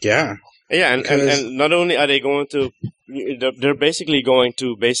 Yeah. Yeah, and not only are they going to, they're basically going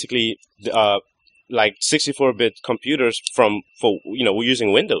to like 64-bit computers we're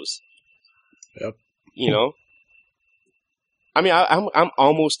using Windows. Yep. I mean, I'm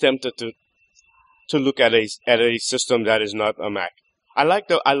almost tempted to look at a system that is not a Mac. I like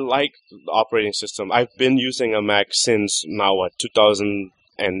the operating system. I've been using a Mac since now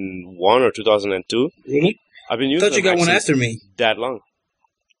 2001 or 2002. Really? I've been I using. thought you got Mac one since after me. that long.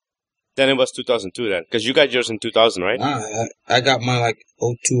 Then it was 2002 then, because you got yours in 2000, right? Nah, I got mine like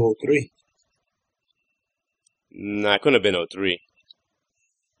 02, 03. Nah, it couldn't have been 03.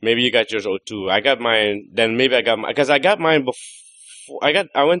 Maybe you got yours 02. I got mine. Then maybe I got mine because I got mine before.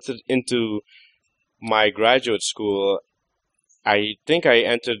 I went into my graduate school. I think I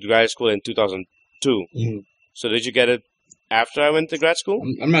entered graduate school in 2002. Mm-hmm. So did you get it after I went to grad school?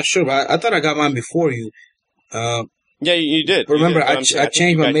 I'm not sure, but I thought I got mine before you. Yeah, you did. Remember, You did. I think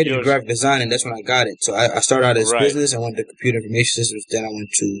changed you my got major to yours- graphic design, and that's when I got it. So I started out as Right. business. I went to computer information systems. Then I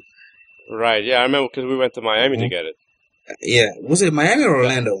went to Right. Yeah, I remember because we went to Miami to get it. was it Miami or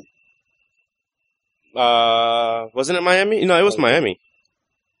Orlando? Wasn't it Miami? No, it was Miami.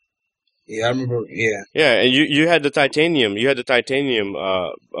 Yeah, I remember. Yeah, Yeah, and you had the titanium. You had the titanium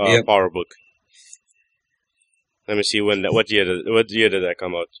Yep. power book. Let me see what year did that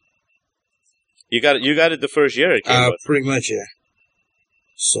come out? You got it the first year it came out. pretty much. Yeah.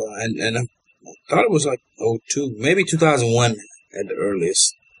 So and I thought it was like 02, maybe 2001 at the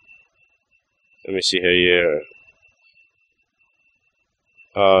earliest. Let me see here. Year.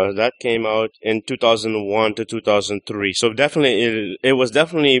 That came out in 2001 to 2003. So definitely, it was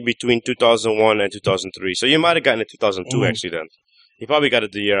definitely between 2001 and 2003. So you might have gotten it 2002 Mhm. actually. Then you probably got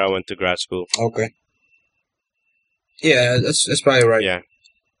it the year I went to grad school. Okay. Yeah, that's probably right. Yeah,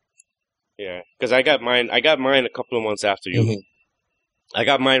 yeah. Because I got mine a couple of months after you. Mhm. I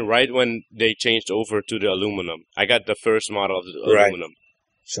got mine right when they changed over to the aluminum. I got the first model of the Right. aluminum.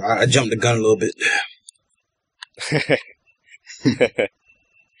 So I jumped the gun a little bit.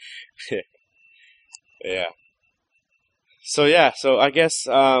 Yeah. So I guess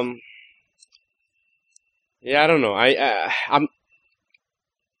Yeah, I don't know.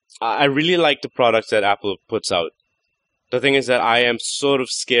 I really like the products that Apple puts out. The thing is that I am sort of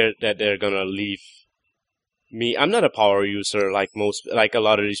scared that they're gonna leave me. I'm not a power user like a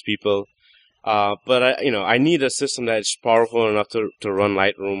lot of these people. But I need a system that's powerful enough to run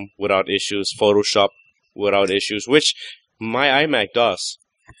Lightroom without issues, Photoshop without issues, which my iMac does.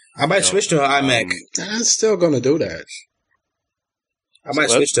 I might switch to an iMac. I'm still gonna do that. I might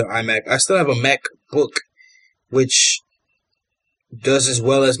switch to an iMac. I still have a MacBook, which does as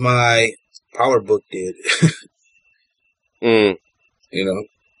well as my PowerBook did. Mm. You know.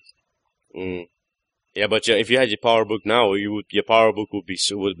 Mm. Yeah, but if you had your PowerBook now, your PowerBook would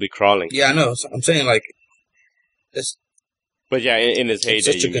be crawling. Yeah, I know. So I'm saying like, it's. But yeah, in its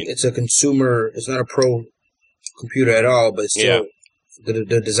heyday, it's a consumer. It's not a pro computer at all, but still,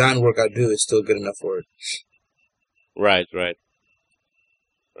 the design work I do is still good enough for it. Right.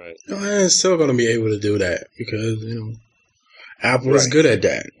 I'm still gonna be able to do that because Apple is good at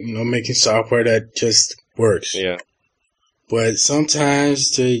that. Making software that just works. Yeah. But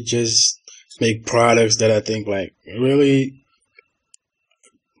sometimes they just make products that I think like really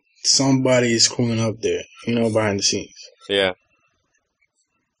somebody is screwing up there, behind the scenes. Yeah.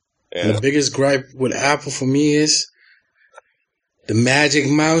 And the biggest gripe with Apple for me is the Magic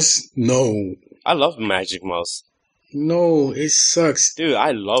Mouse. No. I love the Magic Mouse. No, it sucks. Dude,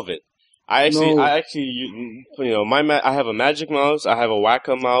 I love it. I have a Magic Mouse, I have a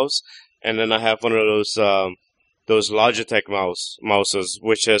Wacom mouse, and then I have one of those Logitech mouses,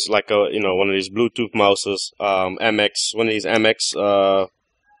 which is like one of these Bluetooth mouses, MX, one of these MX, I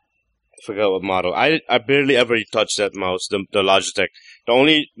forgot what model. I barely ever touch that mouse, the Logitech. The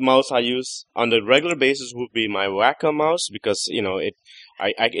only mouse I use on the regular basis would be my Wacom mouse because,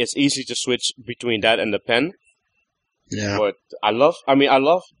 it's easy to switch between that and the pen. Yeah. But I love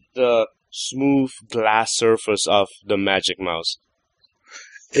the smooth glass surface of the Magic Mouse.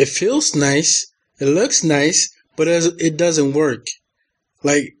 It feels nice. It looks nice, but it doesn't work.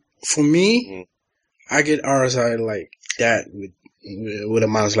 Like, for me, I get RSI like that with a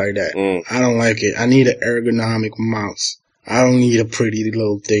mouse like that. I don't like it. I need an ergonomic mouse. I don't need a pretty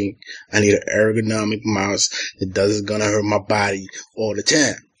little thing. I need an ergonomic mouse that doesn't gonna hurt my body all the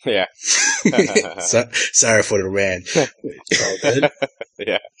time. Yeah. Sorry for the rant. All good.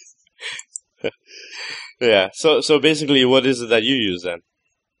 Yeah. Yeah. So basically, what is it that you use then?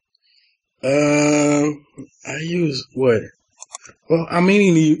 I use what? Well, I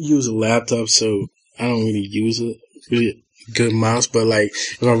mainly use a laptop, so I don't really use a really good mouse. But like,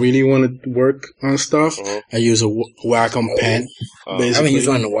 if I really want to work on stuff, I use a Wacom pen. I haven't used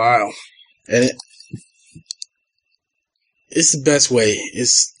one in a while, and it's the best way.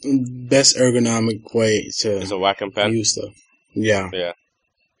 It's the best ergonomic way to It's a Wacom pen? use stuff. Yeah.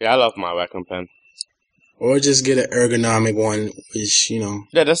 Yeah, I love my Wacom pen. Or just get an ergonomic one, which,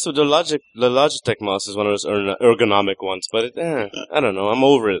 Yeah, that's the Logitech mouse is one of those ergonomic ones, but I don't know. I'm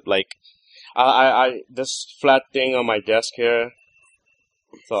over it. Like, I this flat thing on my desk here,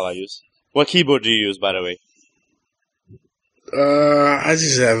 that's all I use. What keyboard do you use, by the way? I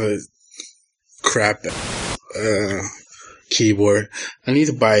just have a crap keyboard. I need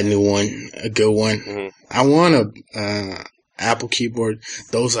to buy a new one, a good one. Mm-hmm. I want a Apple keyboard.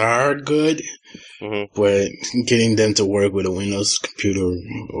 Those are good, but getting them to work with a Windows computer,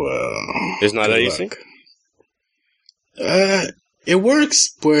 well, it's not that easy. It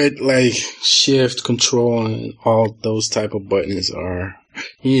works, but like Shift, Control, and all those type of buttons you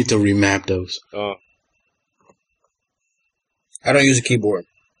need to remap those. Oh. I don't use a keyboard.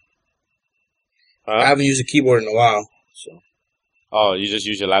 I haven't used a keyboard in a while. So. Oh, you just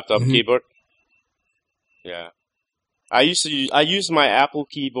use your laptop keyboard? Yeah. I use my Apple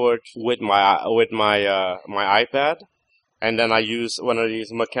keyboard with my iPad, and then I use one of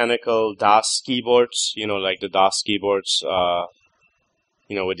these mechanical DOS keyboards, like the DOS keyboards,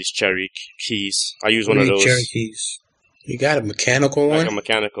 with these cherry keys. I use one of those. Cherry keys. You got a mechanical one? Like a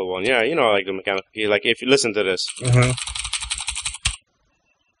mechanical one, yeah. Like the mechanical key. Like if you listen to this,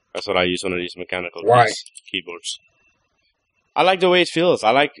 that's what I use. One of these mechanical keyboards. I like the way it feels.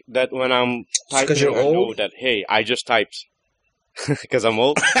 I like that when I'm typing, I know that, hey, I just typed. Because I'm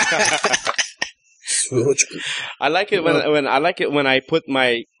old. I like it when I put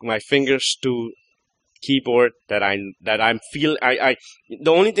my fingers to keyboard that I'm feel.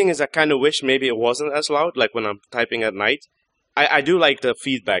 The only thing is I kind of wish maybe it wasn't as loud. Like when I'm typing at night, I do like the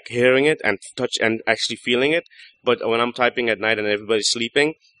feedback, hearing it and touch and actually feeling it. But when I'm typing at night and everybody's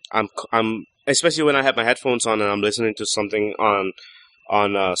sleeping, I'm especially when I have my headphones on and I'm listening to something on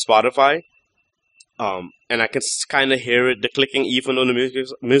Spotify, and I can kind of hear it, the clicking, even though the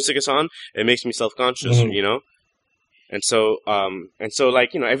music is on. It makes me self-conscious, you know. And so,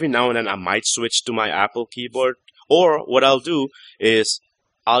 like, you know, every now and then I might switch to my Apple keyboard, or what I'll do is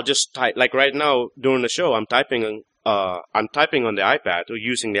I'll just type. Like right now during the show, I'm typing on the iPad or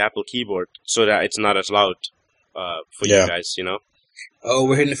using the Apple keyboard so that it's not as loud for you guys, you know. Oh,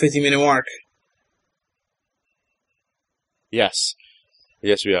 we're hitting the 50-minute mark. Yes,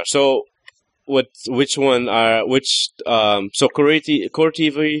 we are. So, so Core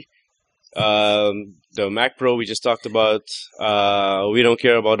TV, the Mac Pro we just talked about. We don't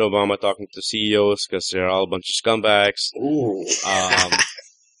care about Obama talking to CEOs because they're all a bunch of scumbags. Ooh.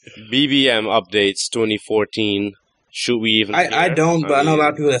 BBM updates 2014. Should we even? I don't, but I know a lot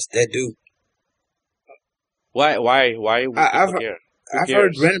of people that do. Why would people care? I've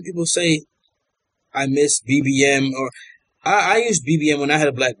heard random people say, "I miss BBM," or I used BBM when I had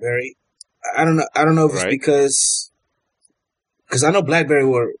a BlackBerry. I don't know if it's because I know BlackBerry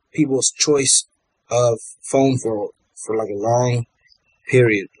were people's choice of phone for like a long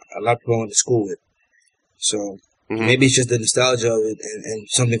period. A lot of people went to school with, so maybe it's just the nostalgia of it and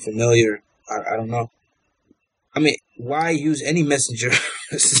something familiar. I don't know. I mean, why use any messenger?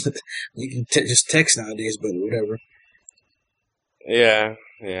 You can just text nowadays, but whatever. Yeah.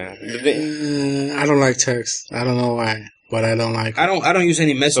 I don't like text. I don't know why, but I don't like it. I don't use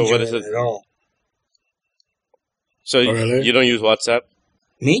any messenger at all. So you don't use WhatsApp?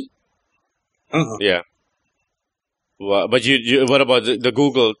 Me? Yeah. Well, but you what about the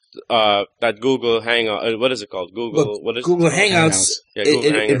Google that Google Hangout? What is it called? Google. What is Google Hangouts? Yeah,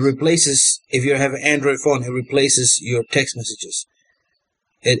 Google Hangouts. It replaces, if you have an Android phone, it replaces your text messages.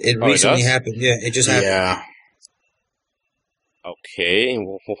 It recently happened. Yeah, it just happened. Yeah. Okay.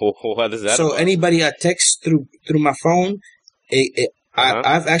 What is that? So about? anybody I text through my phone,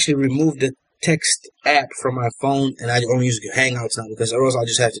 I've actually removed the text app from my phone, and I only use Hangouts now because otherwise I'll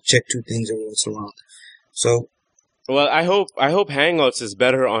just have to check two things every once in a while. So. Well, I hope Hangouts is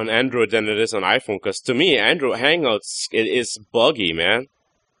better on Android than it is on iPhone, because to me, Android Hangouts it is buggy, man.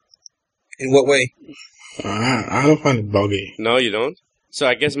 In what way? I don't find it buggy. No, you don't? So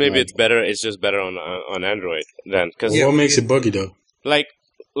I guess maybe it's better. It's just better on Android then. Cause what makes it buggy though? Like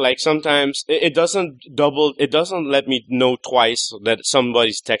sometimes it doesn't double. It doesn't let me know twice that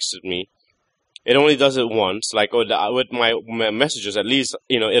somebody's texted me. It only does it once. Like with my messages, at least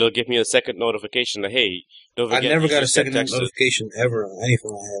it'll give me a second notification that hey, don't forget. I never got a second notification ever on any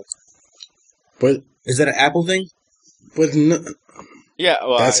phone I have. But is that an Apple thing? But no. Yeah,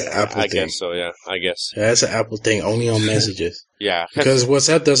 well, that's an Apple thing. I guess so. Yeah, I guess. Yeah, that's an Apple thing, only on messages. Yeah, because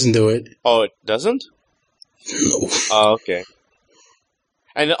WhatsApp doesn't do it. Oh, it doesn't? No. Oh, okay.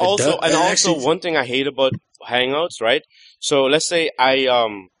 And also, one thing I hate about Hangouts, right? So let's say I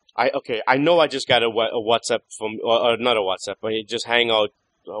know I just got a WhatsApp from, or not a WhatsApp, but just Hangout.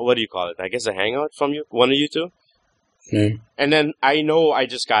 What do you call it? I guess a Hangout from you, one of you two. Mm. And then I know I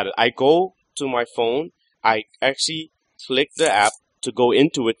just got it. I go to my phone. I actually click the app to go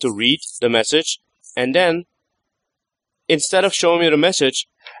into it to read the message, and then instead of showing me the message,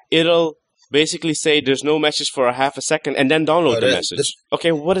 it'll basically say there's no message for a half a second, and then download the message.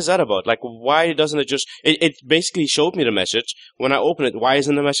 Okay, what is that about? Like, why doesn't it just... It basically showed me the message. When I open it, why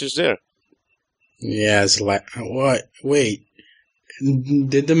isn't the message there? Yeah, it's like... What? Wait.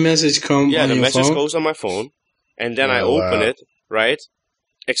 Did the message come on your phone? Yeah, the message goes on my phone, and then I open it, right?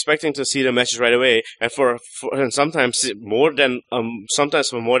 Expecting to see the message right away, and sometimes for more than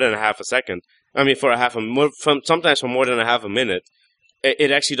a half a second. I mean, sometimes for more than a half a minute,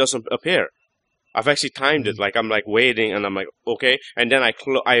 it actually doesn't appear. I've actually timed it. Like I'm like waiting, and I'm like okay, and then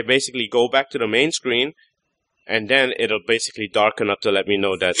I basically go back to the main screen, and then it'll basically darken up to let me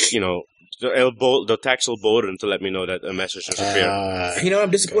know that the text will bolden to let me know that a message has appeared. You know what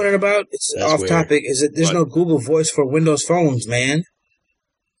I'm disappointed about? It's off topic. Is that there's no Google Voice for Windows phones, man.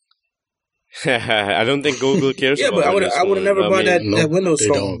 I don't think Google cares. Yeah, but I would have never bought that Windows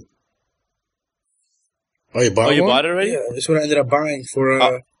phone. Don't. Oh, you bought one? You bought it already? Yeah, that's what I ended up buying for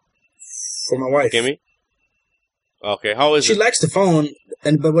my wife. Kimmy? Okay, how is it? She likes the phone,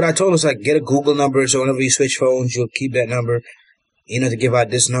 but what I told her is like get a Google number, so whenever you switch phones, you'll keep that number. To give out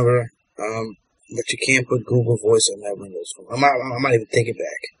this number, but you can't put Google Voice on that Windows phone. I might even take it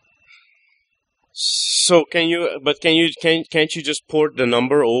back. So can't you just port the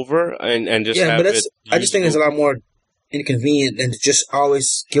number over and just have it? I just think it's a lot more inconvenient than to just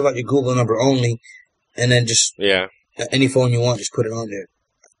always give out your Google number only, and then just any phone you want, just put it on there.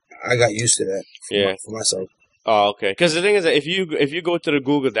 I got used to that for myself. Oh, okay. Because the thing is that if you go to the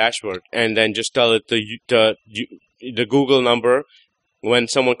Google dashboard and then just tell it the Google number, when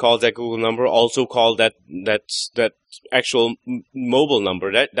someone calls that Google number, also call that actual mobile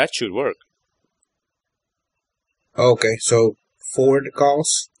number. That should work. Okay, so forward the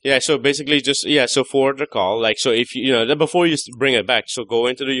calls. Yeah, so basically so forward the call. Like, so if before you bring it back, so go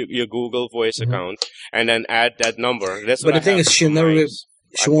into your Google Voice account and then add that number. That's But what the thing is, she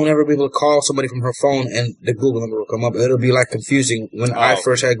won't ever be able to call somebody from her phone and the Google number will come up. It'll be like confusing. When I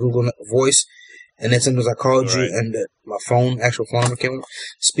first had Google Voice, and then sometimes I called you and my actual phone number came up.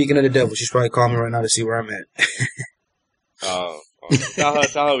 Speaking of the devil, she's probably calling me right now to see where I'm at.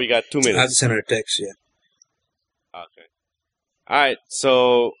 Tell her we got 2 minutes. I have to send her a text, yeah. Okay. All right.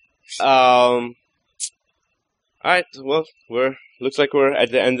 So, all right. Well, looks like we're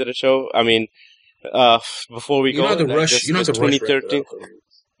at the end of the show. I mean, before we go, you don't have to rush. 2013.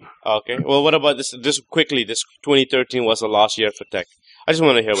 Okay. Well, what about this? Just quickly, this 2013 was a lost year for tech. I just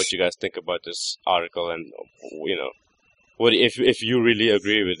want to hear what you guys think about this article, and what if you really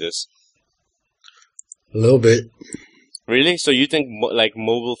agree with this. A little bit. Really? So you think like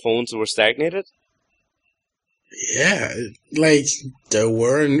mobile phones were stagnated? Yeah, like there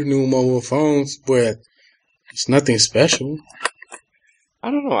were new mobile phones, but it's nothing special.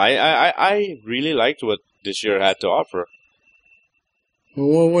 I don't know. I really liked what this year had to offer.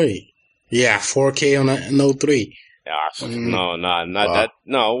 Well, wait. Yeah, 4K on an 03. Yeah, no, not that.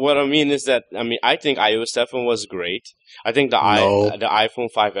 No, what I mean is that I think iOS 7 was great. I think the iPhone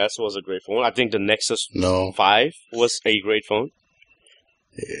 5S was a great phone. I think the Nexus 5 was a great phone.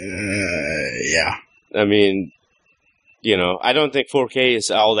 Yeah. I mean, I don't think 4K is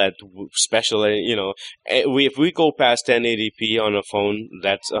all that special. If we go past 1080p on a phone,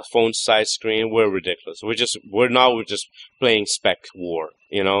 that's a phone size screen, we're ridiculous. We're just playing spec war.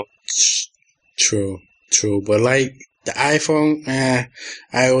 True. But like the iPhone,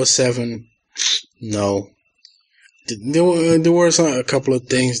 iOS 7, no. There were a couple of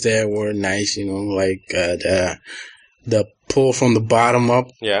things that were nice, like the pull from the bottom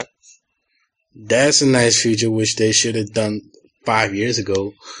up. Yeah. That's a nice feature, which they should have done 5 years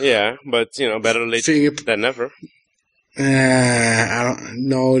ago. Yeah, but better late than never. I don't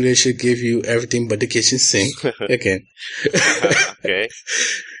know. They should give you everything but the kitchen sink again. Okay.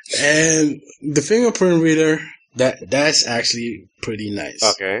 And the fingerprint reader, that's actually pretty nice.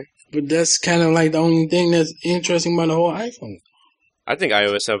 Okay. But that's kind of like the only thing that's interesting about the whole iPhone. I think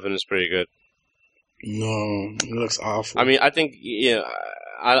iOS 7 is pretty good. No, it looks awful. I think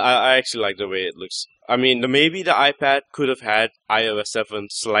I actually like the way it looks. Maybe the iPad could have had iOS 7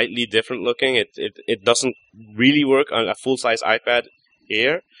 slightly different looking. It doesn't really work on a full size iPad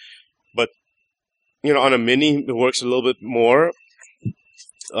here, but on a mini it works a little bit more.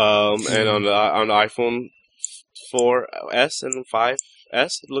 And on the iPhone 4S and 5S,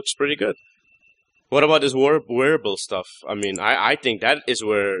 it looks pretty good. What about this wearable stuff? I think that is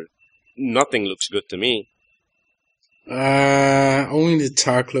where nothing looks good to me. Only the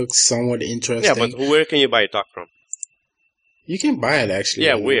talk looks somewhat interesting. Yeah, but where can you buy a talk from? You can buy it actually.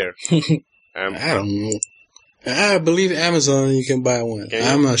 Yeah, where? I don't know. I believe Amazon you can buy one.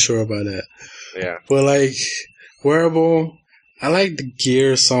 I'm not sure about that. Yeah. But like wearable, I like the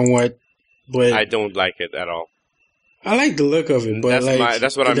gear somewhat, but I don't like it at all. I like the look of it, but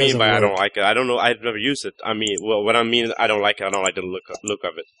that's what I mean by work. I don't like it. I don't know. I've never used it. What I mean, I don't like it. I don't like the look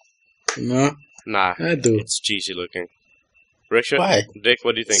of it. No. Nah, I do. It's cheesy looking. Richard? Why? Dick,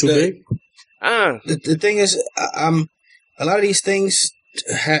 what do you think? Too big? The thing is, a lot of these things,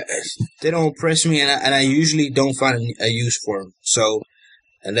 they don't impress me, and I usually don't find a use for them. So,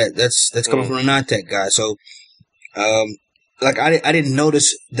 and that's coming from a non-tech guy. So, I didn't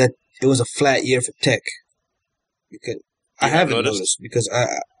notice that it was a flat year for tech. Because I haven't noticed because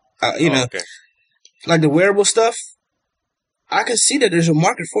okay. Like the wearable stuff, I can see that there's a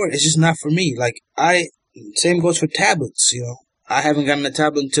market for it. It's just not for me. Same goes for tablets. I haven't gotten a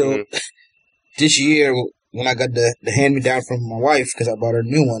tablet until this year when I got the hand me down from my wife because I bought her a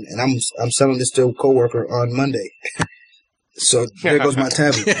new one, and I'm selling this to a coworker on Monday. So there goes my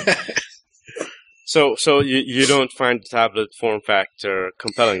tablet. So you don't find the tablet form factor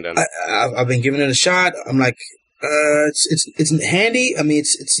compelling then? I've been giving it a shot. I'm like, it's handy.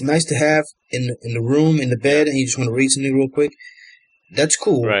 It's nice to have in the room, in the bed, and you just want to read something real quick. That's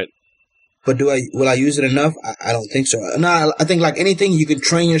cool. Right. But will I use it enough? I don't think so. No, I think like anything, you can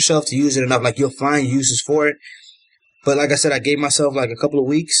train yourself to use it enough. Like you'll find uses for it. But like I said, I gave myself like a couple of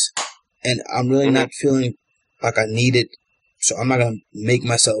weeks, and I'm really not feeling like I need it. So I'm not gonna make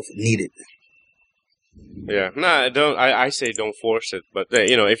myself need it. Yeah, no, don't. I say don't force it. But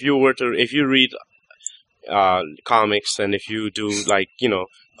if you read comics and if you do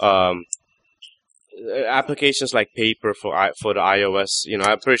applications like Paper for the iOS.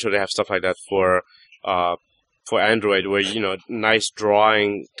 I'm pretty sure they have stuff like that for Android, where nice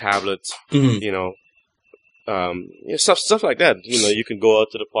drawing tablets. Mhm. Stuff like that. You can go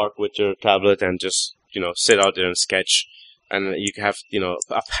out to the park with your tablet and just sit out there and sketch, and you can have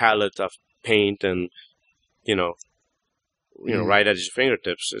a palette of paint and right at your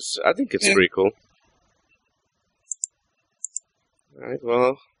fingertips. I think it's pretty cool. All right,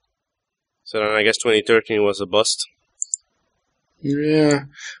 well, so then I guess 2013 was a bust. Yeah.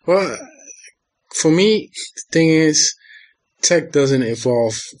 Well, for me, the thing is, tech doesn't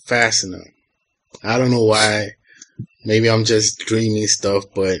evolve fast enough. I don't know why. Maybe I'm just dreaming stuff,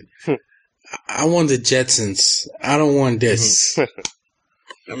 but I want the Jetsons. I don't want this.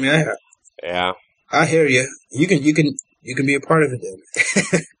 I mean, Yeah. I hear you. You can be a part of it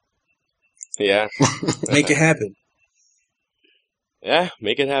then. Yeah. Make it happen. Yeah,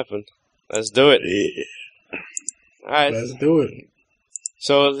 make it happen. Let's do it. Yeah. All right. Let's do it.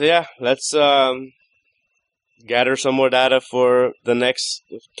 So yeah, let's gather some more data for the next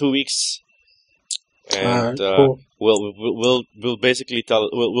 2 weeks, and Cool. we'll basically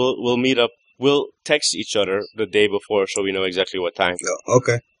we'll meet up. We'll text each other the day before so we know exactly what time.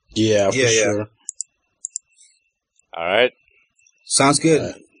 Okay. Yeah, for sure. All right. Sounds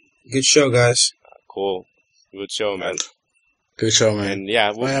good. Good show, guys. Cool. Good show, man. Good show, man. And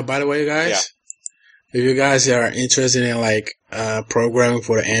yeah. Oh, yeah, by the way, guys, if you guys are interested in programming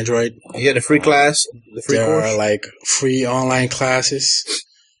for the Android, Yeah, the free class, the free there course. are free online classes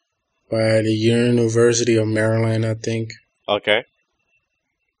by the University of Maryland, I think, Okay.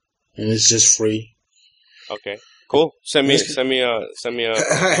 and it's just free. Okay. Cool. Send me a.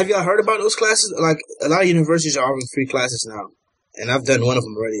 Have y'all heard about those classes? Like, a lot of universities are offering free classes now, and I've done one of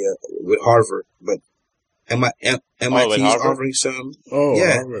them already with Harvard. But MIT is Harvard? offering some. Oh,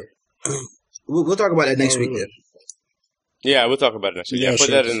 Yeah. Harvard. We'll talk about that next week then. Yeah, we'll talk about it next week. Yeah, Yeah, put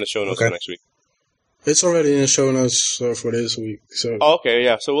sure. that in the show notes Okay. for next week. It's already in the show notes for this week. So Oh, okay,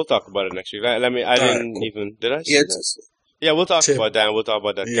 yeah. So we'll talk about it next week. Let me. I All right, didn't cool. even. Did I? Say Yeah, that? Yeah, we'll talk Tip. about that. We'll talk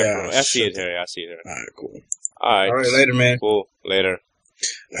about that. Yeah, I see sure. it here. I see it here. all right, cool. All right. all right, later, man. Cool. Later.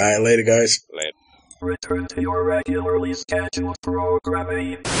 All right, later, guys. Later. Return to your regularly scheduled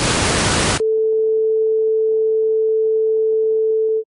programming.